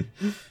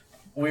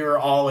 We were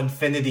all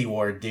Infinity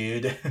War,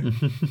 dude."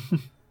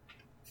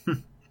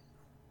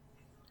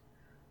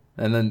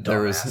 And then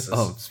there was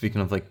Dumbasses.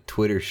 speaking of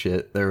Twitter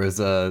shit, there was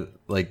the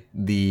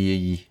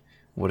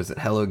what is it,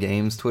 Hello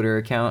Games Twitter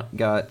account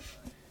got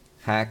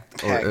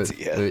hacked.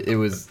 It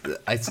was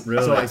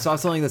Really? So I saw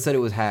something that said it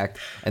was hacked,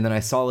 and then I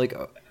saw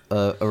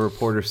a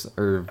reporter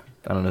or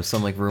I don't know,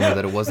 some rumor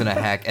that it wasn't a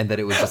hack and that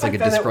it was just a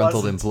bet it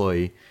disgruntled wasn't.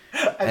 employee.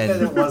 I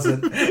bet it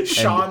wasn't.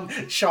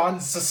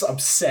 Sean's just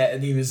upset,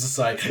 and he was just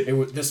like,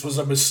 "This was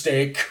a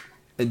mistake."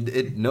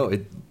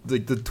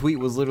 The tweet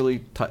was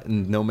literally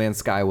No Man's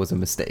Sky was a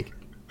mistake.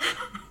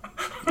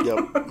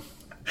 Yep.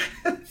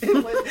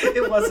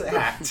 It wasn't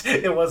hacked.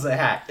 It wasn't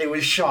hacked. It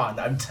was Sean,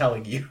 I'm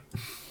telling you.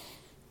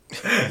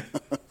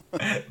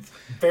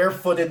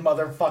 Barefooted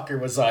motherfucker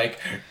was like,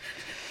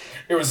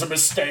 "It was a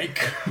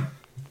mistake."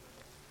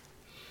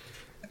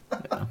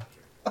 Yeah.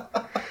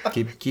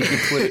 Keep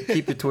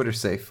your Twitter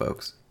safe,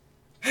 folks.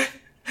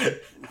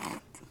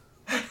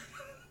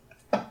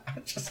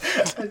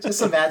 I'm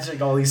just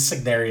imagining all these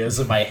scenarios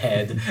in my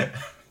head.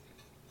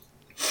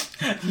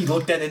 He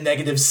looked at a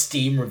negative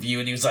Steam review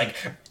and he was like,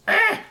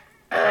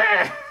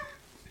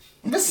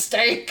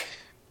 "Mistake."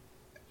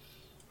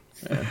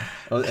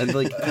 And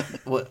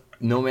what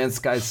No Man's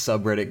Sky's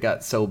subreddit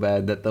got so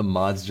bad that the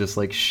mods just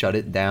shut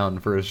it down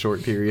for a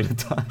short period of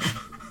time.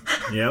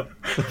 Yep.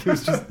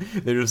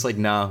 They're just like,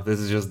 no, this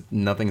is just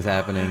nothing's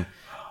happening.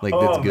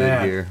 It's good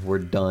man. here. We're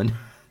done.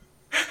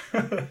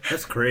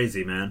 That's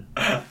crazy, man.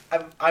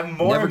 I'm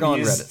more Never go on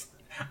amused.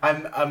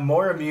 I'm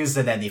more amused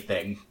than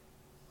anything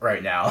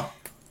right now.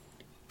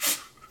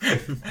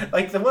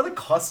 What a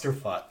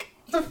clusterfuck.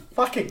 What a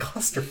fucking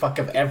clusterfuck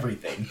of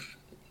everything.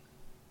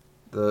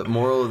 The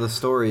moral of the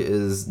story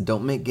is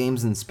don't make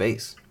games in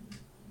space.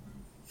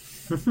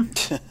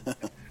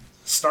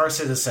 Star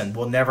Citizen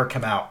will never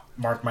come out.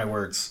 Mark my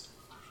words.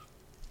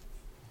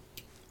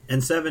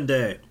 And 7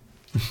 Day.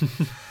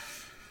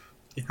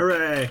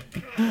 Hooray!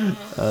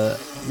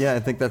 Yeah, I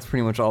think that's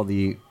pretty much all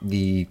the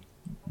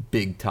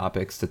big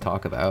topics to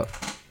talk about.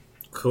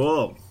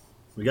 Cool.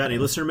 We got any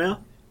listener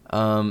mail?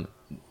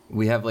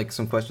 We have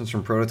some questions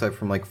from Prototype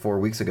from 4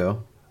 weeks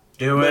ago.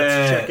 Do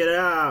Let's it. check it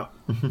out.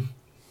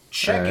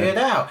 Check Alright. it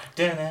out.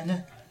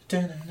 Dun-dun-dun,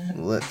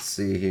 dun-dun-dun. Let's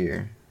see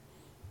here.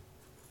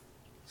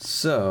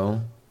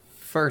 So,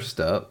 first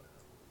up,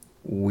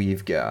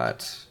 we've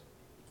got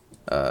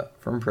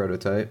from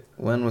Prototype.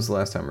 When was the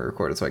last time we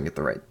recorded so I can get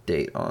the right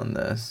date on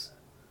this?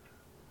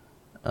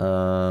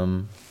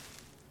 Alright,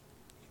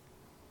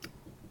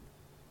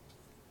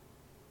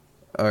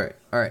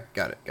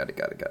 got it.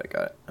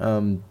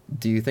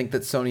 Do you think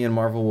that Sony and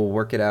Marvel will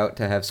work it out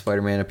to have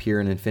Spider-Man appear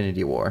in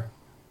Infinity War?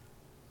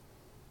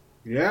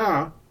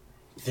 Yeah.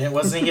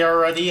 Wasn't he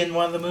already in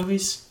one of the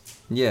movies?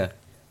 Yeah.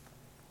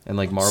 And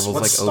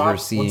Marvel's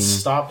overseeing. What's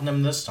stopping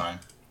him this time?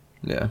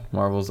 Yeah,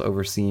 Marvel's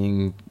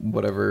overseeing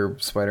whatever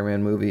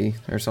Spider-Man movie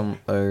or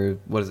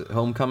what is it?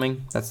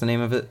 Homecoming? That's the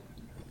name of it.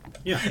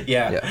 Yeah.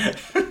 Yeah.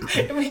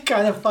 It'd be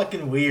kind of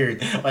fucking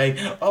weird.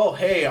 Oh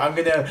hey, I'm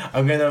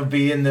gonna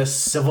be in this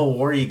Civil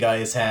War you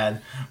guys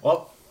had.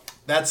 Well,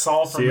 that's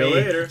all for See me. you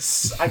later.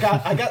 I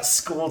got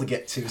school to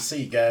get to.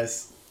 See you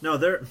guys. No,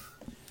 they're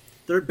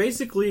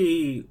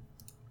basically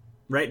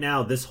right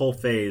now. This whole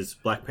phase: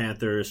 Black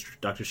Panther,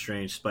 Doctor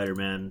Strange,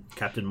 Spider-Man,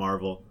 Captain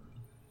Marvel.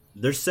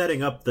 They're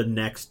setting up the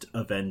next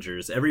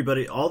Avengers.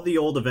 All the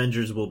old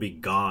Avengers will be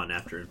gone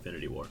after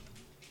Infinity War.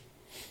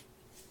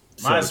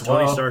 Might as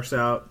Tony well. Stark's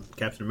out.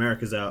 Captain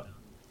America's out.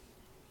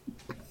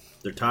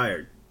 They're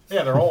tired.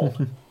 Yeah, they're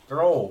old.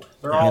 They're old.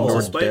 They're Yeah, all so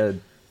old. Dead.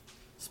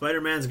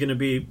 Spider-Man's going to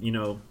be,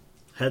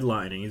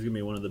 headlining. He's going to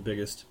be one of the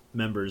biggest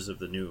members of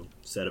the new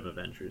set of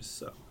Avengers.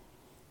 So,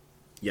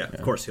 yeah,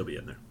 of course he'll be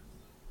in there.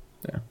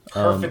 Yeah.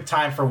 Perfect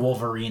time for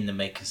Wolverine to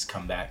make his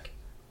comeback.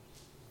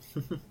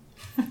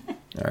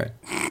 All right.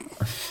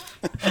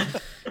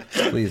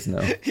 Please no.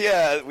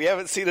 Yeah, we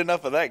haven't seen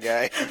enough of that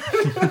guy.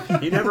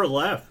 He never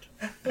left.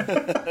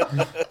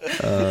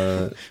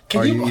 Are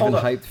you even hold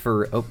up. hyped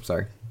for? Oh,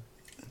 sorry.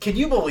 Can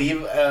you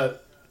believe a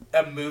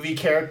movie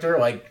character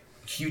like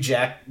Hugh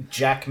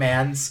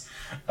Jackman's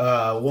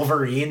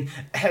Wolverine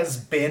has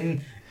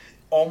been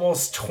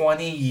almost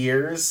 20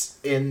 years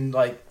in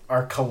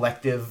our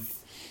collective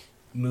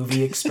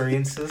movie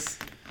experiences?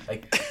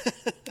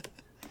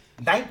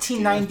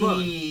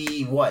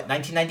 1990 what?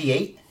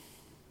 1998?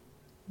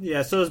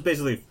 Yeah, so it's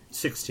basically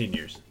 16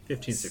 years.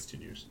 15,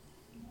 16 years.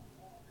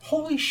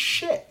 Holy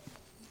shit.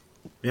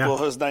 Yeah. Well,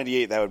 if it was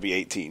 98, that would be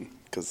 18.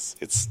 because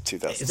it's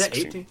 2016. Is that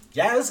 18?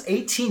 Yeah, it's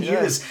 18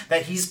 years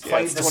that he's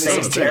played it's the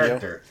same 2016,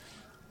 character.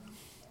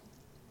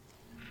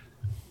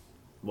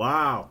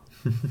 Wow.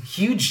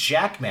 Huge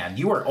Jackman,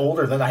 you are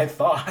older than I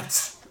thought.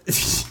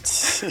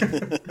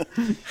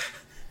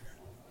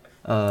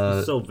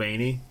 So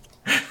veiny.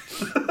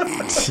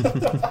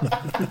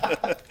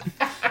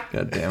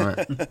 God damn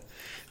it.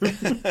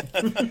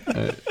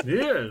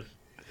 Yes.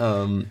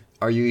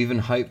 Are you even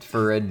hyped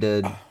for Red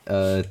Dead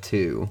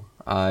 2?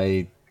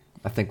 I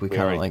think we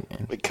kind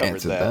of we covered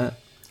answered that.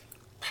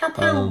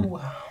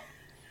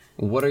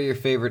 What are your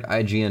favorite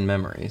IGN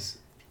memories?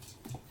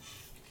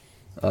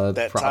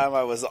 Time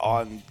I was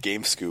on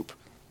GameScoop.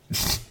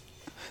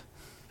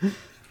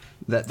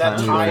 That That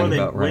time time you learned They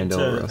about went Randall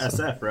to Rosa.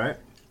 SF, right?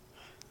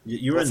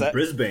 You were What's in that?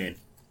 Brisbane.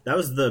 That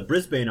was the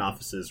Brisbane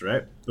offices,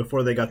 right?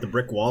 Before they got the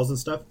brick walls and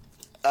stuff.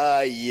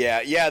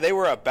 Yeah, they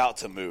were about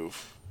to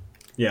move.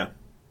 Yeah.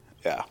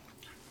 Yeah.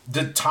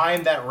 The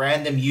time that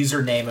random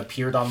username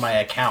appeared on my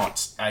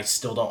account, I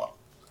still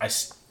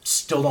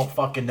don't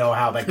fucking know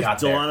how that got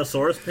there.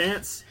 Delanosaurus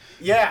pants.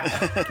 Yeah.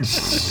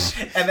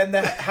 And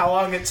then how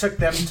long it took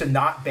them to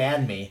not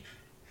ban me.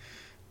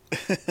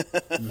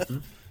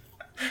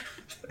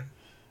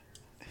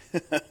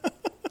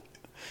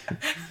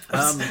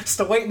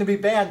 Still waiting to be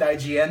banned,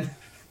 IGN.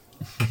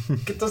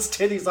 Get those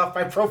titties off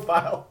my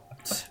profile.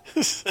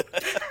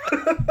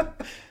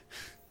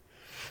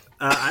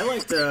 I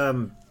liked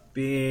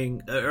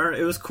being.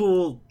 It was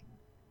cool.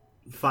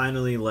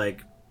 Finally,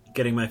 like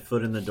getting my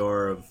foot in the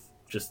door of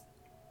just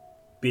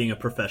being a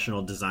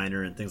professional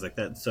designer and things like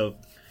that. So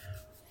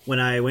when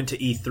I went to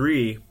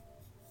E3,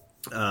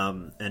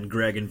 and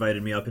Greg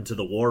invited me up into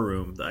the war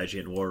room, the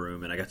IGN war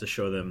room, and I got to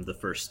show them the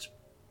first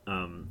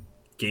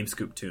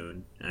GameScoop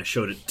tune, and I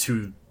showed it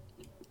to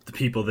the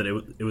people that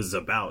it was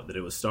about, that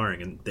it was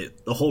starring, and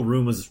the whole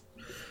room was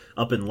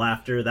up in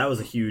laughter. That was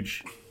a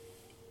huge,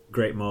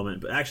 great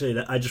moment. But actually,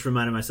 I just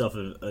reminded myself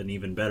of an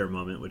even better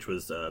moment, which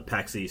was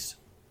PAX East.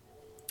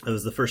 It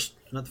was the first,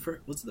 not the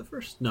first. Was it the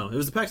first? No, it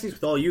was the PAX East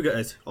with all you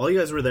guys. All you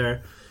guys were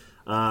there.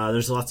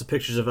 There's lots of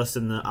pictures of us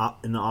in the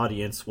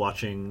audience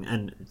watching,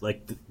 and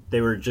like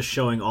they were just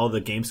showing all the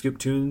GameScoop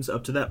tunes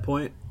up to that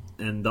point,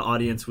 and the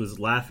audience was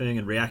laughing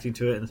and reacting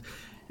to it, and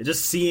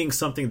just seeing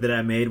something that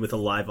I made with a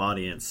live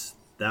audience,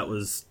 that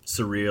was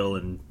surreal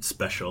and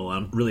special.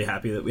 I'm really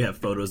happy that we have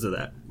photos of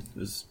that. It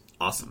was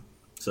awesome.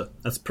 So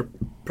that's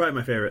probably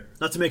my favorite.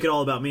 Not to make it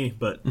all about me,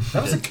 but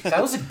That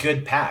was a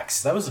good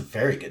PAX. That was a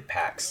very good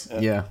PAX.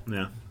 Yeah,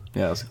 yeah.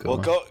 that was a good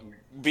one.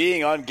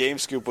 Being on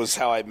GameScoop was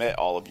how I met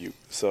all of you.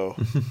 So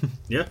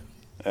Yeah.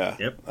 yeah,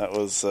 Yep. that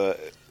was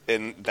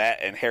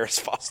and Harris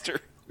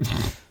Foster.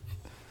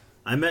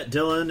 I met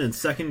Dylan in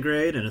second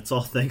grade, and it's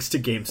all thanks to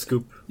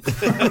GameScoop.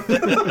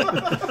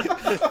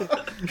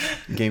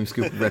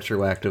 GameScoop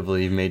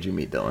retroactively made you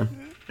meet Dylan.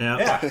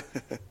 Yeah.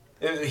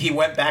 Yeah. He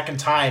went back in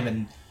time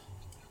and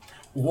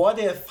what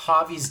if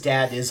Javi's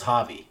dad is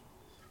Javi?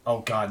 Oh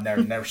god,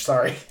 never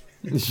sorry.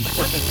 I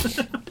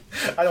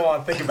don't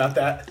want to think about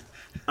that.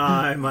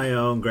 I'm my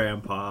own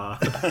grandpa.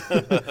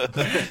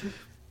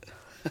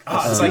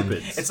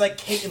 It's like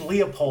Kate and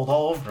Leopold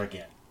all over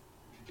again.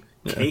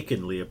 Cake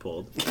and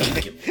Leopold.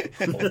 Kate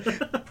and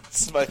Leopold.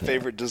 This is my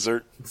favorite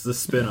dessert. It's the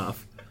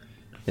spin-off.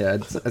 Yeah,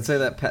 I'd say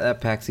that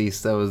PAX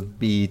East, that was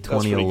be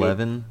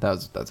 2011.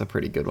 That's a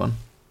pretty good one.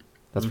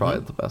 That's probably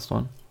the best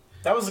one.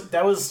 That was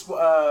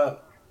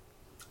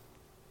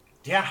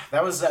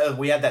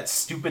we had that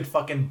stupid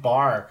fucking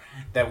bar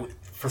that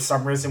for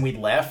some reason we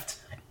left,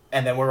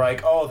 and then we're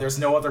like, oh, there's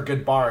no other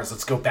good bars.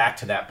 Let's go back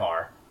to that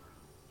bar.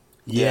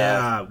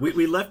 Yeah,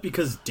 we left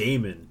because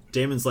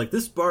Damon's like,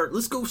 this bar,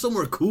 let's go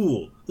somewhere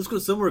cool. Let's go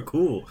somewhere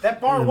cool.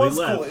 That bar And we was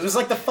left. cool. It was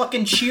like the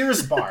fucking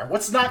Cheers bar.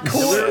 What's not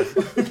cool?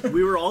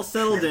 We were all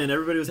settled in.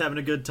 Everybody was having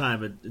a good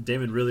time, but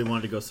Damon really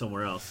wanted to go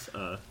somewhere else.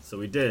 So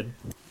we did.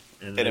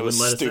 And they it was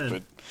wouldn't let us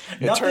stupid.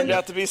 in. It turned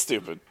out to be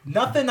stupid.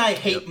 Nothing I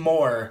hate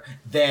more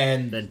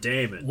than Then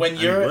Damon. when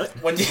you're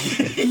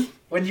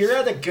when you're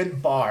at a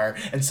good bar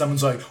and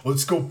someone's like,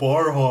 let's go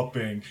bar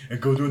hopping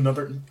and go to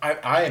another.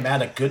 I am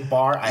at a good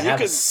bar. I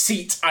have a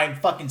seat. I'm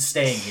fucking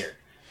staying here.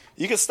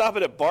 You can stop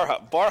it at bar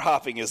hop. Bar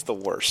hopping is the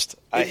worst.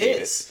 I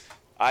hate it.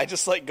 I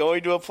just like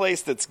going to a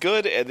place that's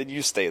good and then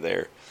you stay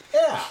there.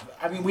 Yeah,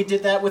 I mean, we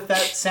did that with that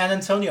San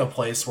Antonio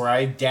place where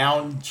I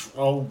downed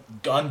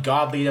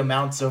ungodly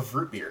amounts of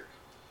root beer.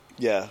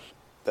 Yeah,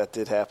 that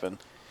did happen.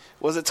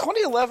 Was it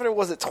 2011 or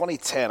was it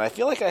 2010? I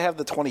feel like I have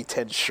the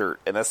 2010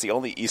 shirt, and that's the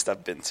only East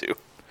I've been to.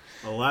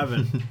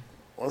 11.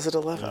 Was it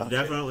 11?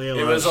 Definitely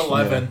 11. It was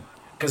 11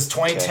 because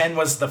 2010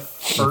 was the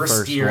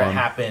first year one. it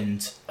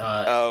happened.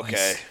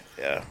 Okay,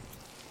 yeah.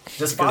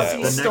 Does Yeah,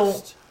 Fozzie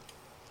still?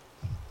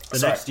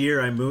 Next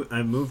year, I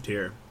moved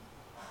here.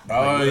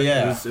 Oh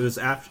yeah, It was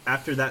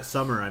after that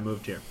summer I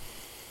moved here.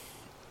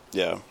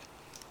 Yeah.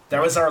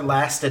 that was our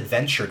last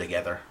adventure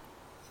together.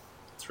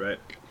 That's right.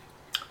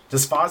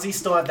 Does Fozzie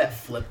still have that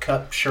flip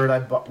cup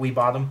shirt we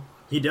bought him?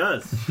 He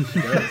does.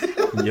 He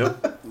does.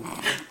 Yep.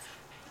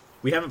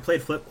 We haven't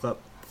played Flip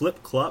Cup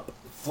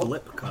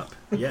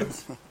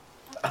yet.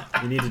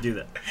 You need to do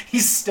that.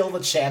 He's still the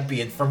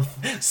champion from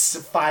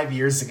 5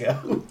 years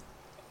ago.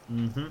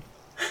 Mm-hmm.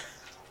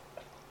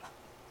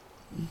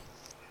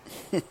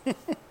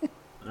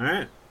 All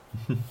right.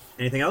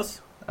 Anything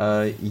else?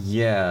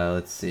 Yeah,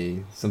 let's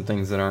see. Some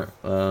things that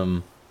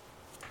aren't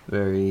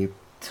very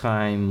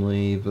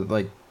timely, but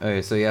like,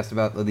 okay, so you asked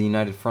about the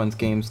United Fronts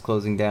games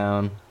closing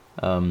down.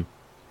 Who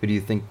do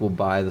you think will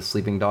buy the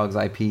Sleeping Dogs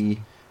IP?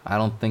 I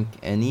don't think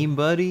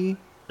anybody.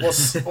 Well,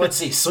 let's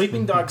see.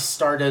 Sleeping Dogs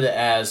started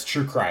as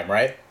True Crime,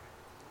 right?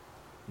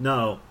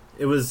 No,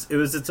 it was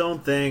its own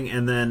thing,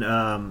 and then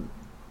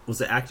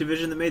was it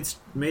Activision that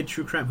made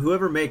True Crime?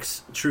 Whoever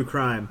makes True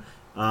Crime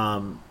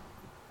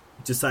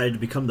decided to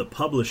become the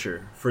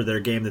publisher for their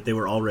game that they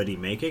were already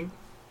making,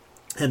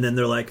 and then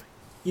they're like,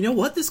 you know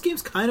what? This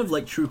game's kind of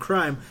like True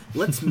Crime.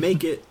 Let's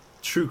make it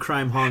True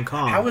Crime Hong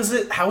Kong. How is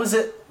it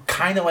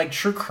kind of like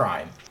True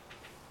Crime?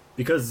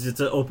 Because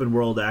it's an open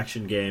world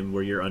action game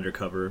where you're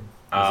undercover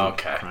as a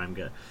crime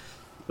guy.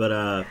 But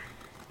I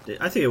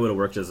think it would have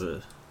worked as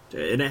a.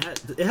 And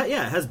it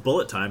has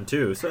bullet time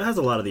too, so it has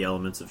a lot of the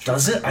elements of.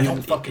 Does it? I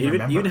don't fucking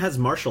remember. Even has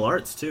martial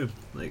arts too,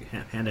 like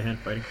hand to hand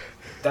fighting.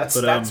 That's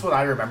what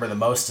I remember the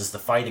most is the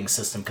fighting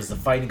system, because the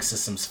fighting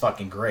system's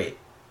fucking great.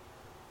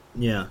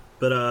 Yeah,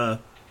 but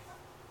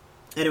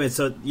anyway,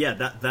 so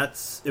yeah,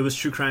 that's it was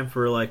True Crime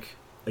for like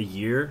a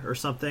year or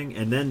something,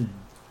 and then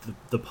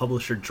the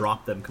publisher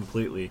dropped them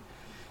completely,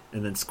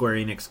 and then Square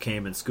Enix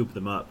came and scooped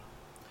them up,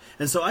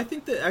 and so I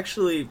think that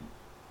actually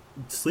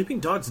Sleeping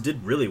Dogs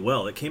did really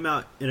well. It came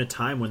out in a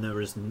time when there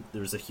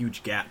was a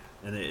huge gap,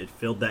 and it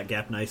filled that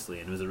gap nicely,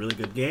 and it was a really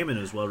good game, and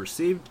it was well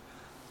received.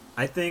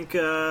 I think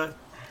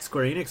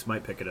Square Enix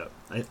might pick it up.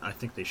 I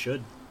think they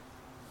should.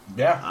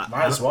 Yeah,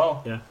 might as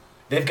well. Yeah.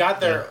 They've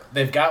got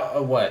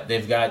what?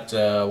 They've got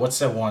what's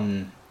that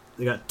one?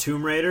 They got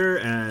Tomb Raider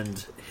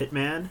and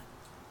Hitman.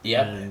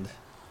 Yep. And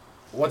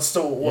what's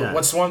the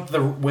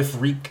one with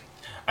Reek?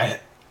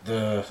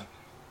 The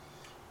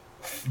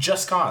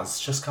Just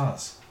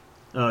Cause.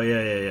 Oh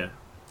yeah.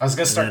 I was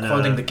gonna start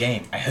quoting the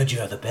game. I heard you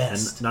are the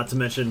best. And not to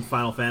mention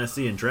Final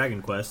Fantasy and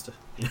Dragon Quest.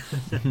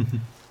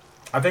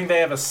 I think they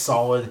have a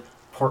solid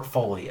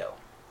portfolio.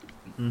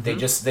 Mm-hmm. They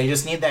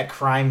just need that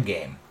crime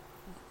game.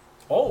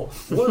 Oh,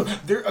 well,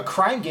 a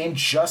crime game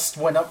just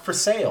went up for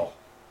sale.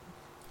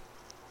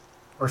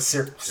 Or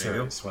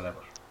series, whatever.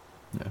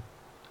 Yeah.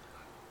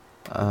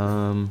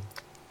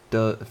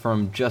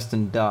 From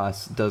Justin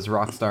Doss, does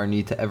Rockstar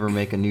need to ever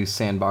make a new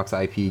sandbox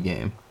IP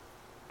game?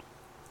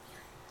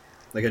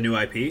 Like a new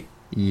IP?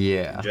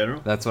 Yeah. In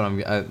general? That's what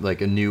I'm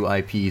like, a new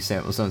IP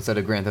sample. So instead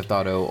of Grand Theft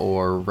Auto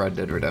or Red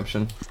Dead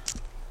Redemption.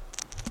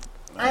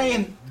 I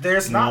mean,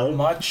 there's not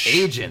much.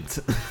 Agent.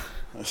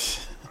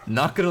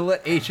 Not gonna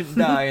let Agent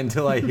die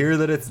until I hear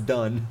that it's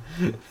done.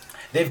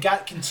 They've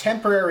got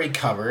contemporary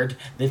covered.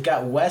 They've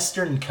got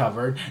Western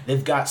covered.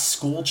 They've got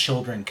school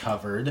children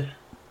covered.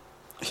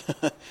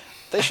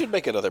 They should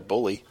make another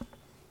Bully.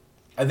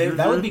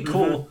 That would be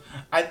cool.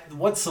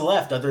 What's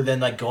left other than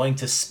like going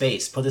to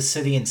space? Put a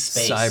city in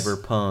space.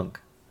 Cyberpunk.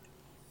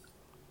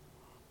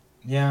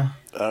 Yeah.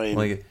 I mean,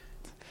 like,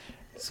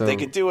 so they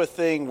could do a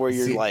thing where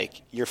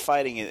you're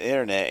fighting the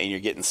internet and you're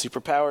getting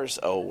superpowers.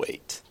 Oh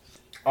wait.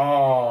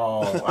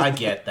 Oh, I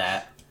get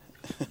that.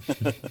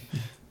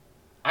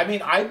 I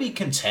mean, I'd be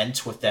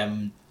content with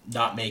them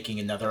not making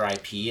another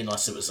IP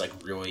unless it was like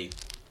really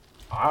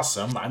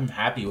awesome. I'm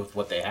happy with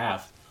what they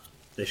have.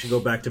 They should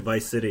go back to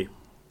Vice City.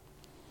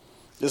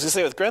 I was gonna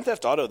say, with Grand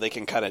Theft Auto, they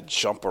can kind of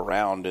jump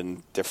around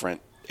in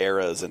different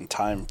eras and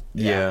times.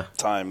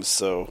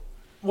 So,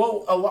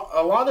 well, a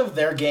lot of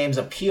their games'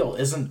 appeal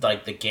isn't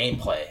like the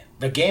gameplay.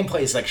 The gameplay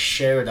is like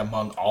shared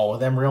among all of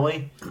them.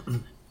 Really,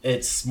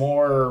 it's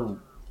more.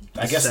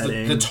 I guess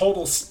the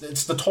total.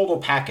 It's the total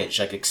package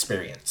like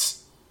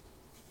experience.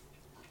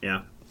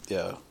 Yeah.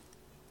 Yeah.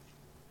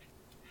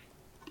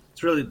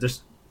 It's really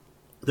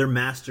they're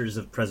masters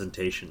of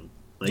presentation.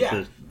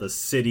 Like the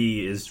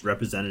city is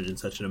represented in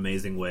such an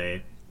amazing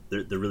way.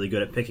 They're really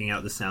good at picking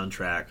out the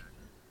soundtrack.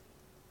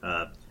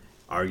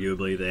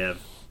 Arguably, they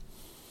have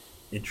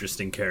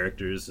interesting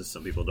characters.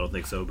 Some people don't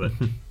think so, but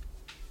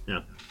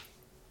yeah.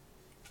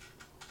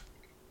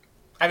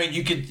 I mean,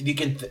 you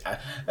could.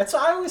 That's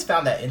I always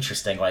found that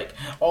interesting. Like,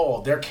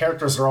 oh, their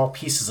characters are all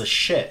pieces of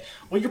shit.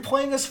 Well, you're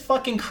playing as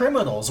fucking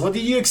criminals. What do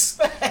you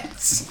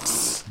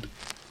expect?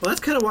 Well,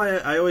 that's kind of why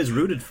I always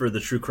rooted for the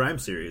True Crime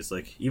series.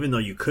 Like, even though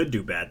you could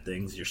do bad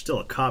things, you're still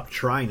a cop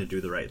trying to do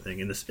the right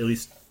thing. At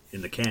least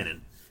in the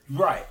canon.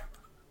 Right.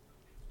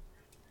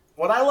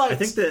 What I like. I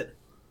think that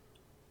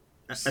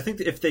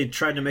if they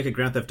tried to make a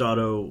Grand Theft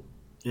Auto,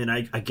 and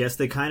I guess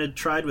they kind of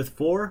tried with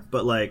 4,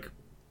 but like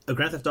a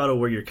Grand Theft Auto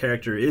where your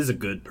character is a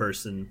good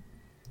person,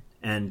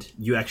 and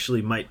you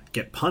actually might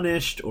get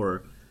punished,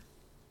 or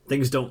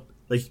things don't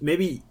like.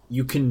 Maybe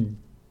you can.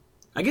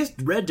 I guess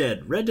Red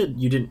Dead,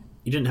 you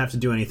didn't have to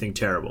do anything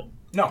terrible.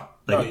 No,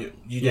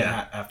 you didn't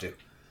have to.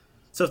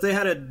 So if they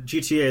had a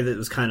GTA that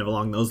was kind of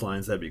along those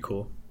lines, that'd be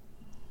cool.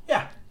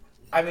 Yeah.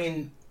 I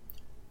mean,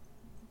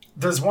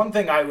 There's one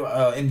thing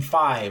in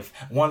 5,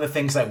 one of the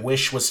things I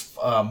wish was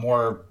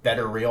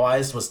better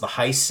realized was the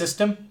heist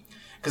system.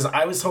 Because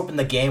I was hoping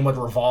the game would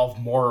revolve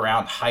more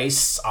around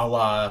heists a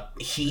la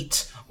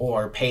Heat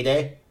or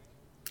Payday.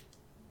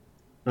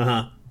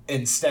 Uh-huh.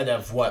 Instead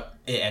of what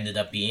it ended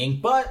up being.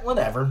 But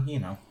whatever, you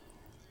know.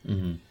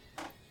 Mm-hmm.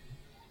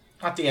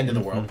 Not the end of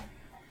the world.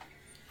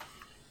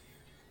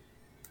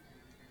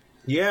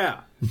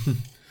 Yeah.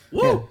 Woo!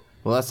 Yeah.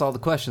 Well, that's all the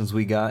questions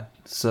we got.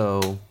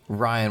 So,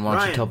 Ryan, why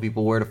don't you tell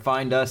people where to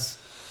find us?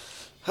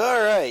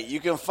 All right, you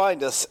can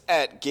find us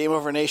at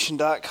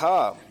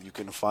GameOverNation.com. You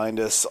can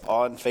find us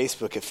on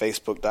Facebook at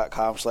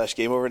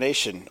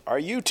Facebook.com/GameOverNation. Our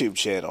YouTube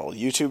channel,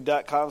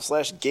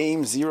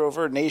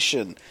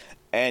 YouTube.com/GameZeroVerNation.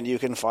 And you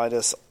can find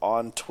us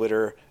on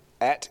Twitter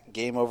at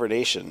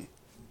GameOverNation.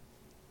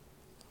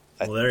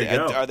 Well, there you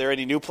go. Are there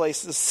any new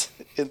places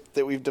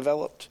that we've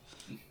developed?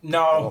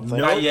 No,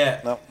 not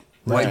yet. No.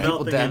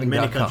 Developing in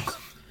many WhitePeopleDabbing.com.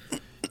 countries.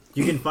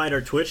 You can find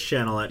our Twitch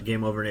channel at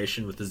Game Over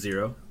Nation with the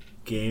 0.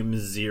 Game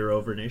Zero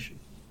Over Nation.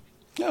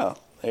 Oh,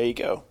 there you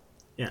go.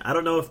 Yeah, I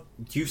don't know if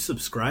you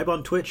subscribe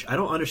on Twitch. I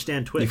don't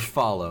understand Twitch. You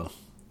follow.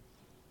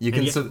 You And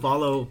can you have to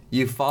follow.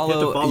 You follow. You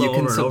have to follow You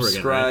can over and over again,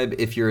 subscribe right?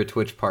 if you're a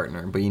Twitch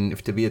partner, but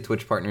to be a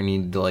Twitch partner, you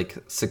need to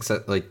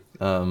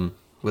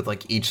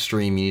with each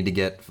stream, you need to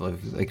get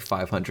like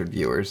 500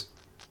 viewers,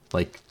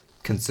 like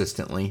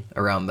consistently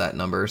around that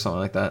number or something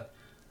like that.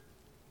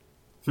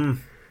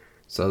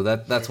 So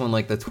that's when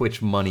like the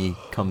Twitch money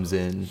comes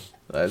in,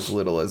 as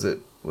little as it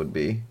would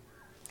be.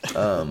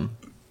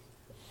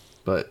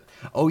 But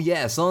oh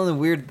yeah, something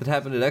weird that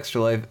happened at Extra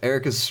Life.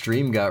 Erica's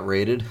stream got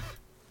raided.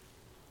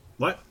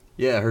 What?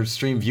 Yeah, her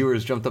stream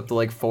viewers jumped up to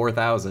like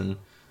 4,000.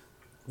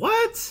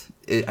 What?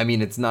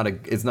 It's not a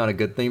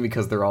good thing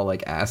because they're all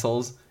like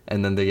assholes,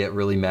 and then they get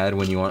really mad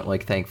when you aren't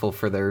like thankful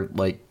for their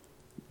like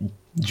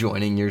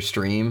joining your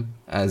stream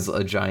as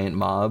a giant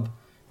mob,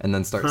 and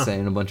then start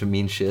saying a bunch of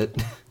mean shit.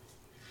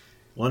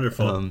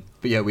 Wonderful.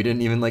 But yeah, we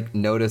didn't even like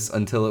notice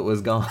until it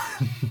was gone,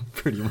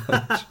 pretty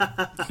much.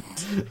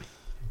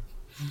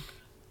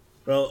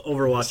 Well,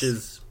 Overwatch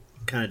is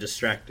kind of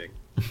distracting.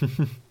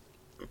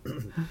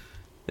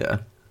 Yeah,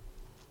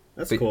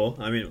 That's cool.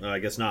 I mean, I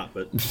guess not,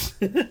 but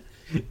it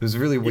was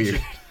really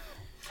weird.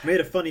 made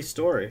a funny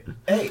story.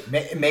 Hey,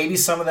 maybe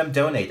some of them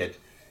donated.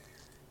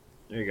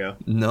 There you go.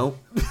 Nope.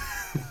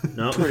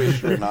 No. Pretty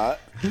sure not.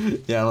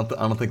 Yeah, I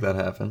don't think that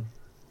happened.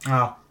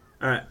 Oh.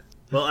 All right.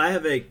 Well, I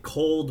have a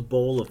cold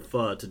bowl of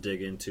pho to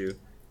dig into.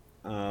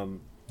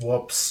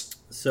 Whoops.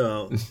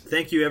 So,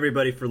 thank you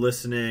everybody for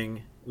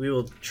listening. We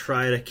will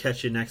try to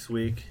catch you next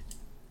week.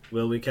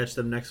 Will we catch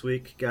them next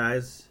week,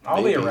 guys?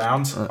 I'll be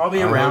around. I'll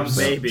be I around. hope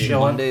so. Maybe.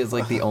 Chilling. Monday is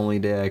like the only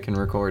day I can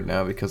record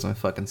now because my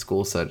fucking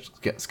school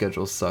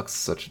schedule sucks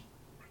such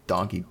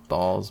donkey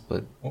balls.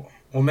 But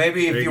Well,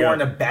 maybe There if you you go.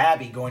 weren't a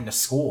babby going to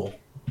school.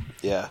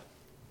 Yeah.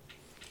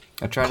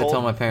 I tried to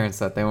tell my parents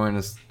that they weren't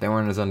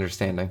as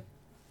understanding.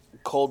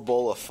 Cold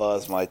Bowl of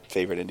Fuzz, my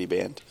favorite indie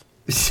band.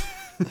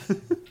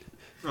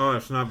 Oh,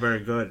 it's not very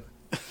good.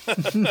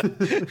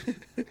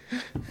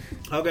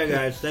 Okay,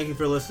 guys. Thank you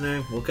for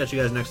listening. We'll catch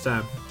you guys next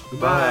time.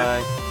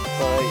 Goodbye. Bye.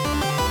 Bye.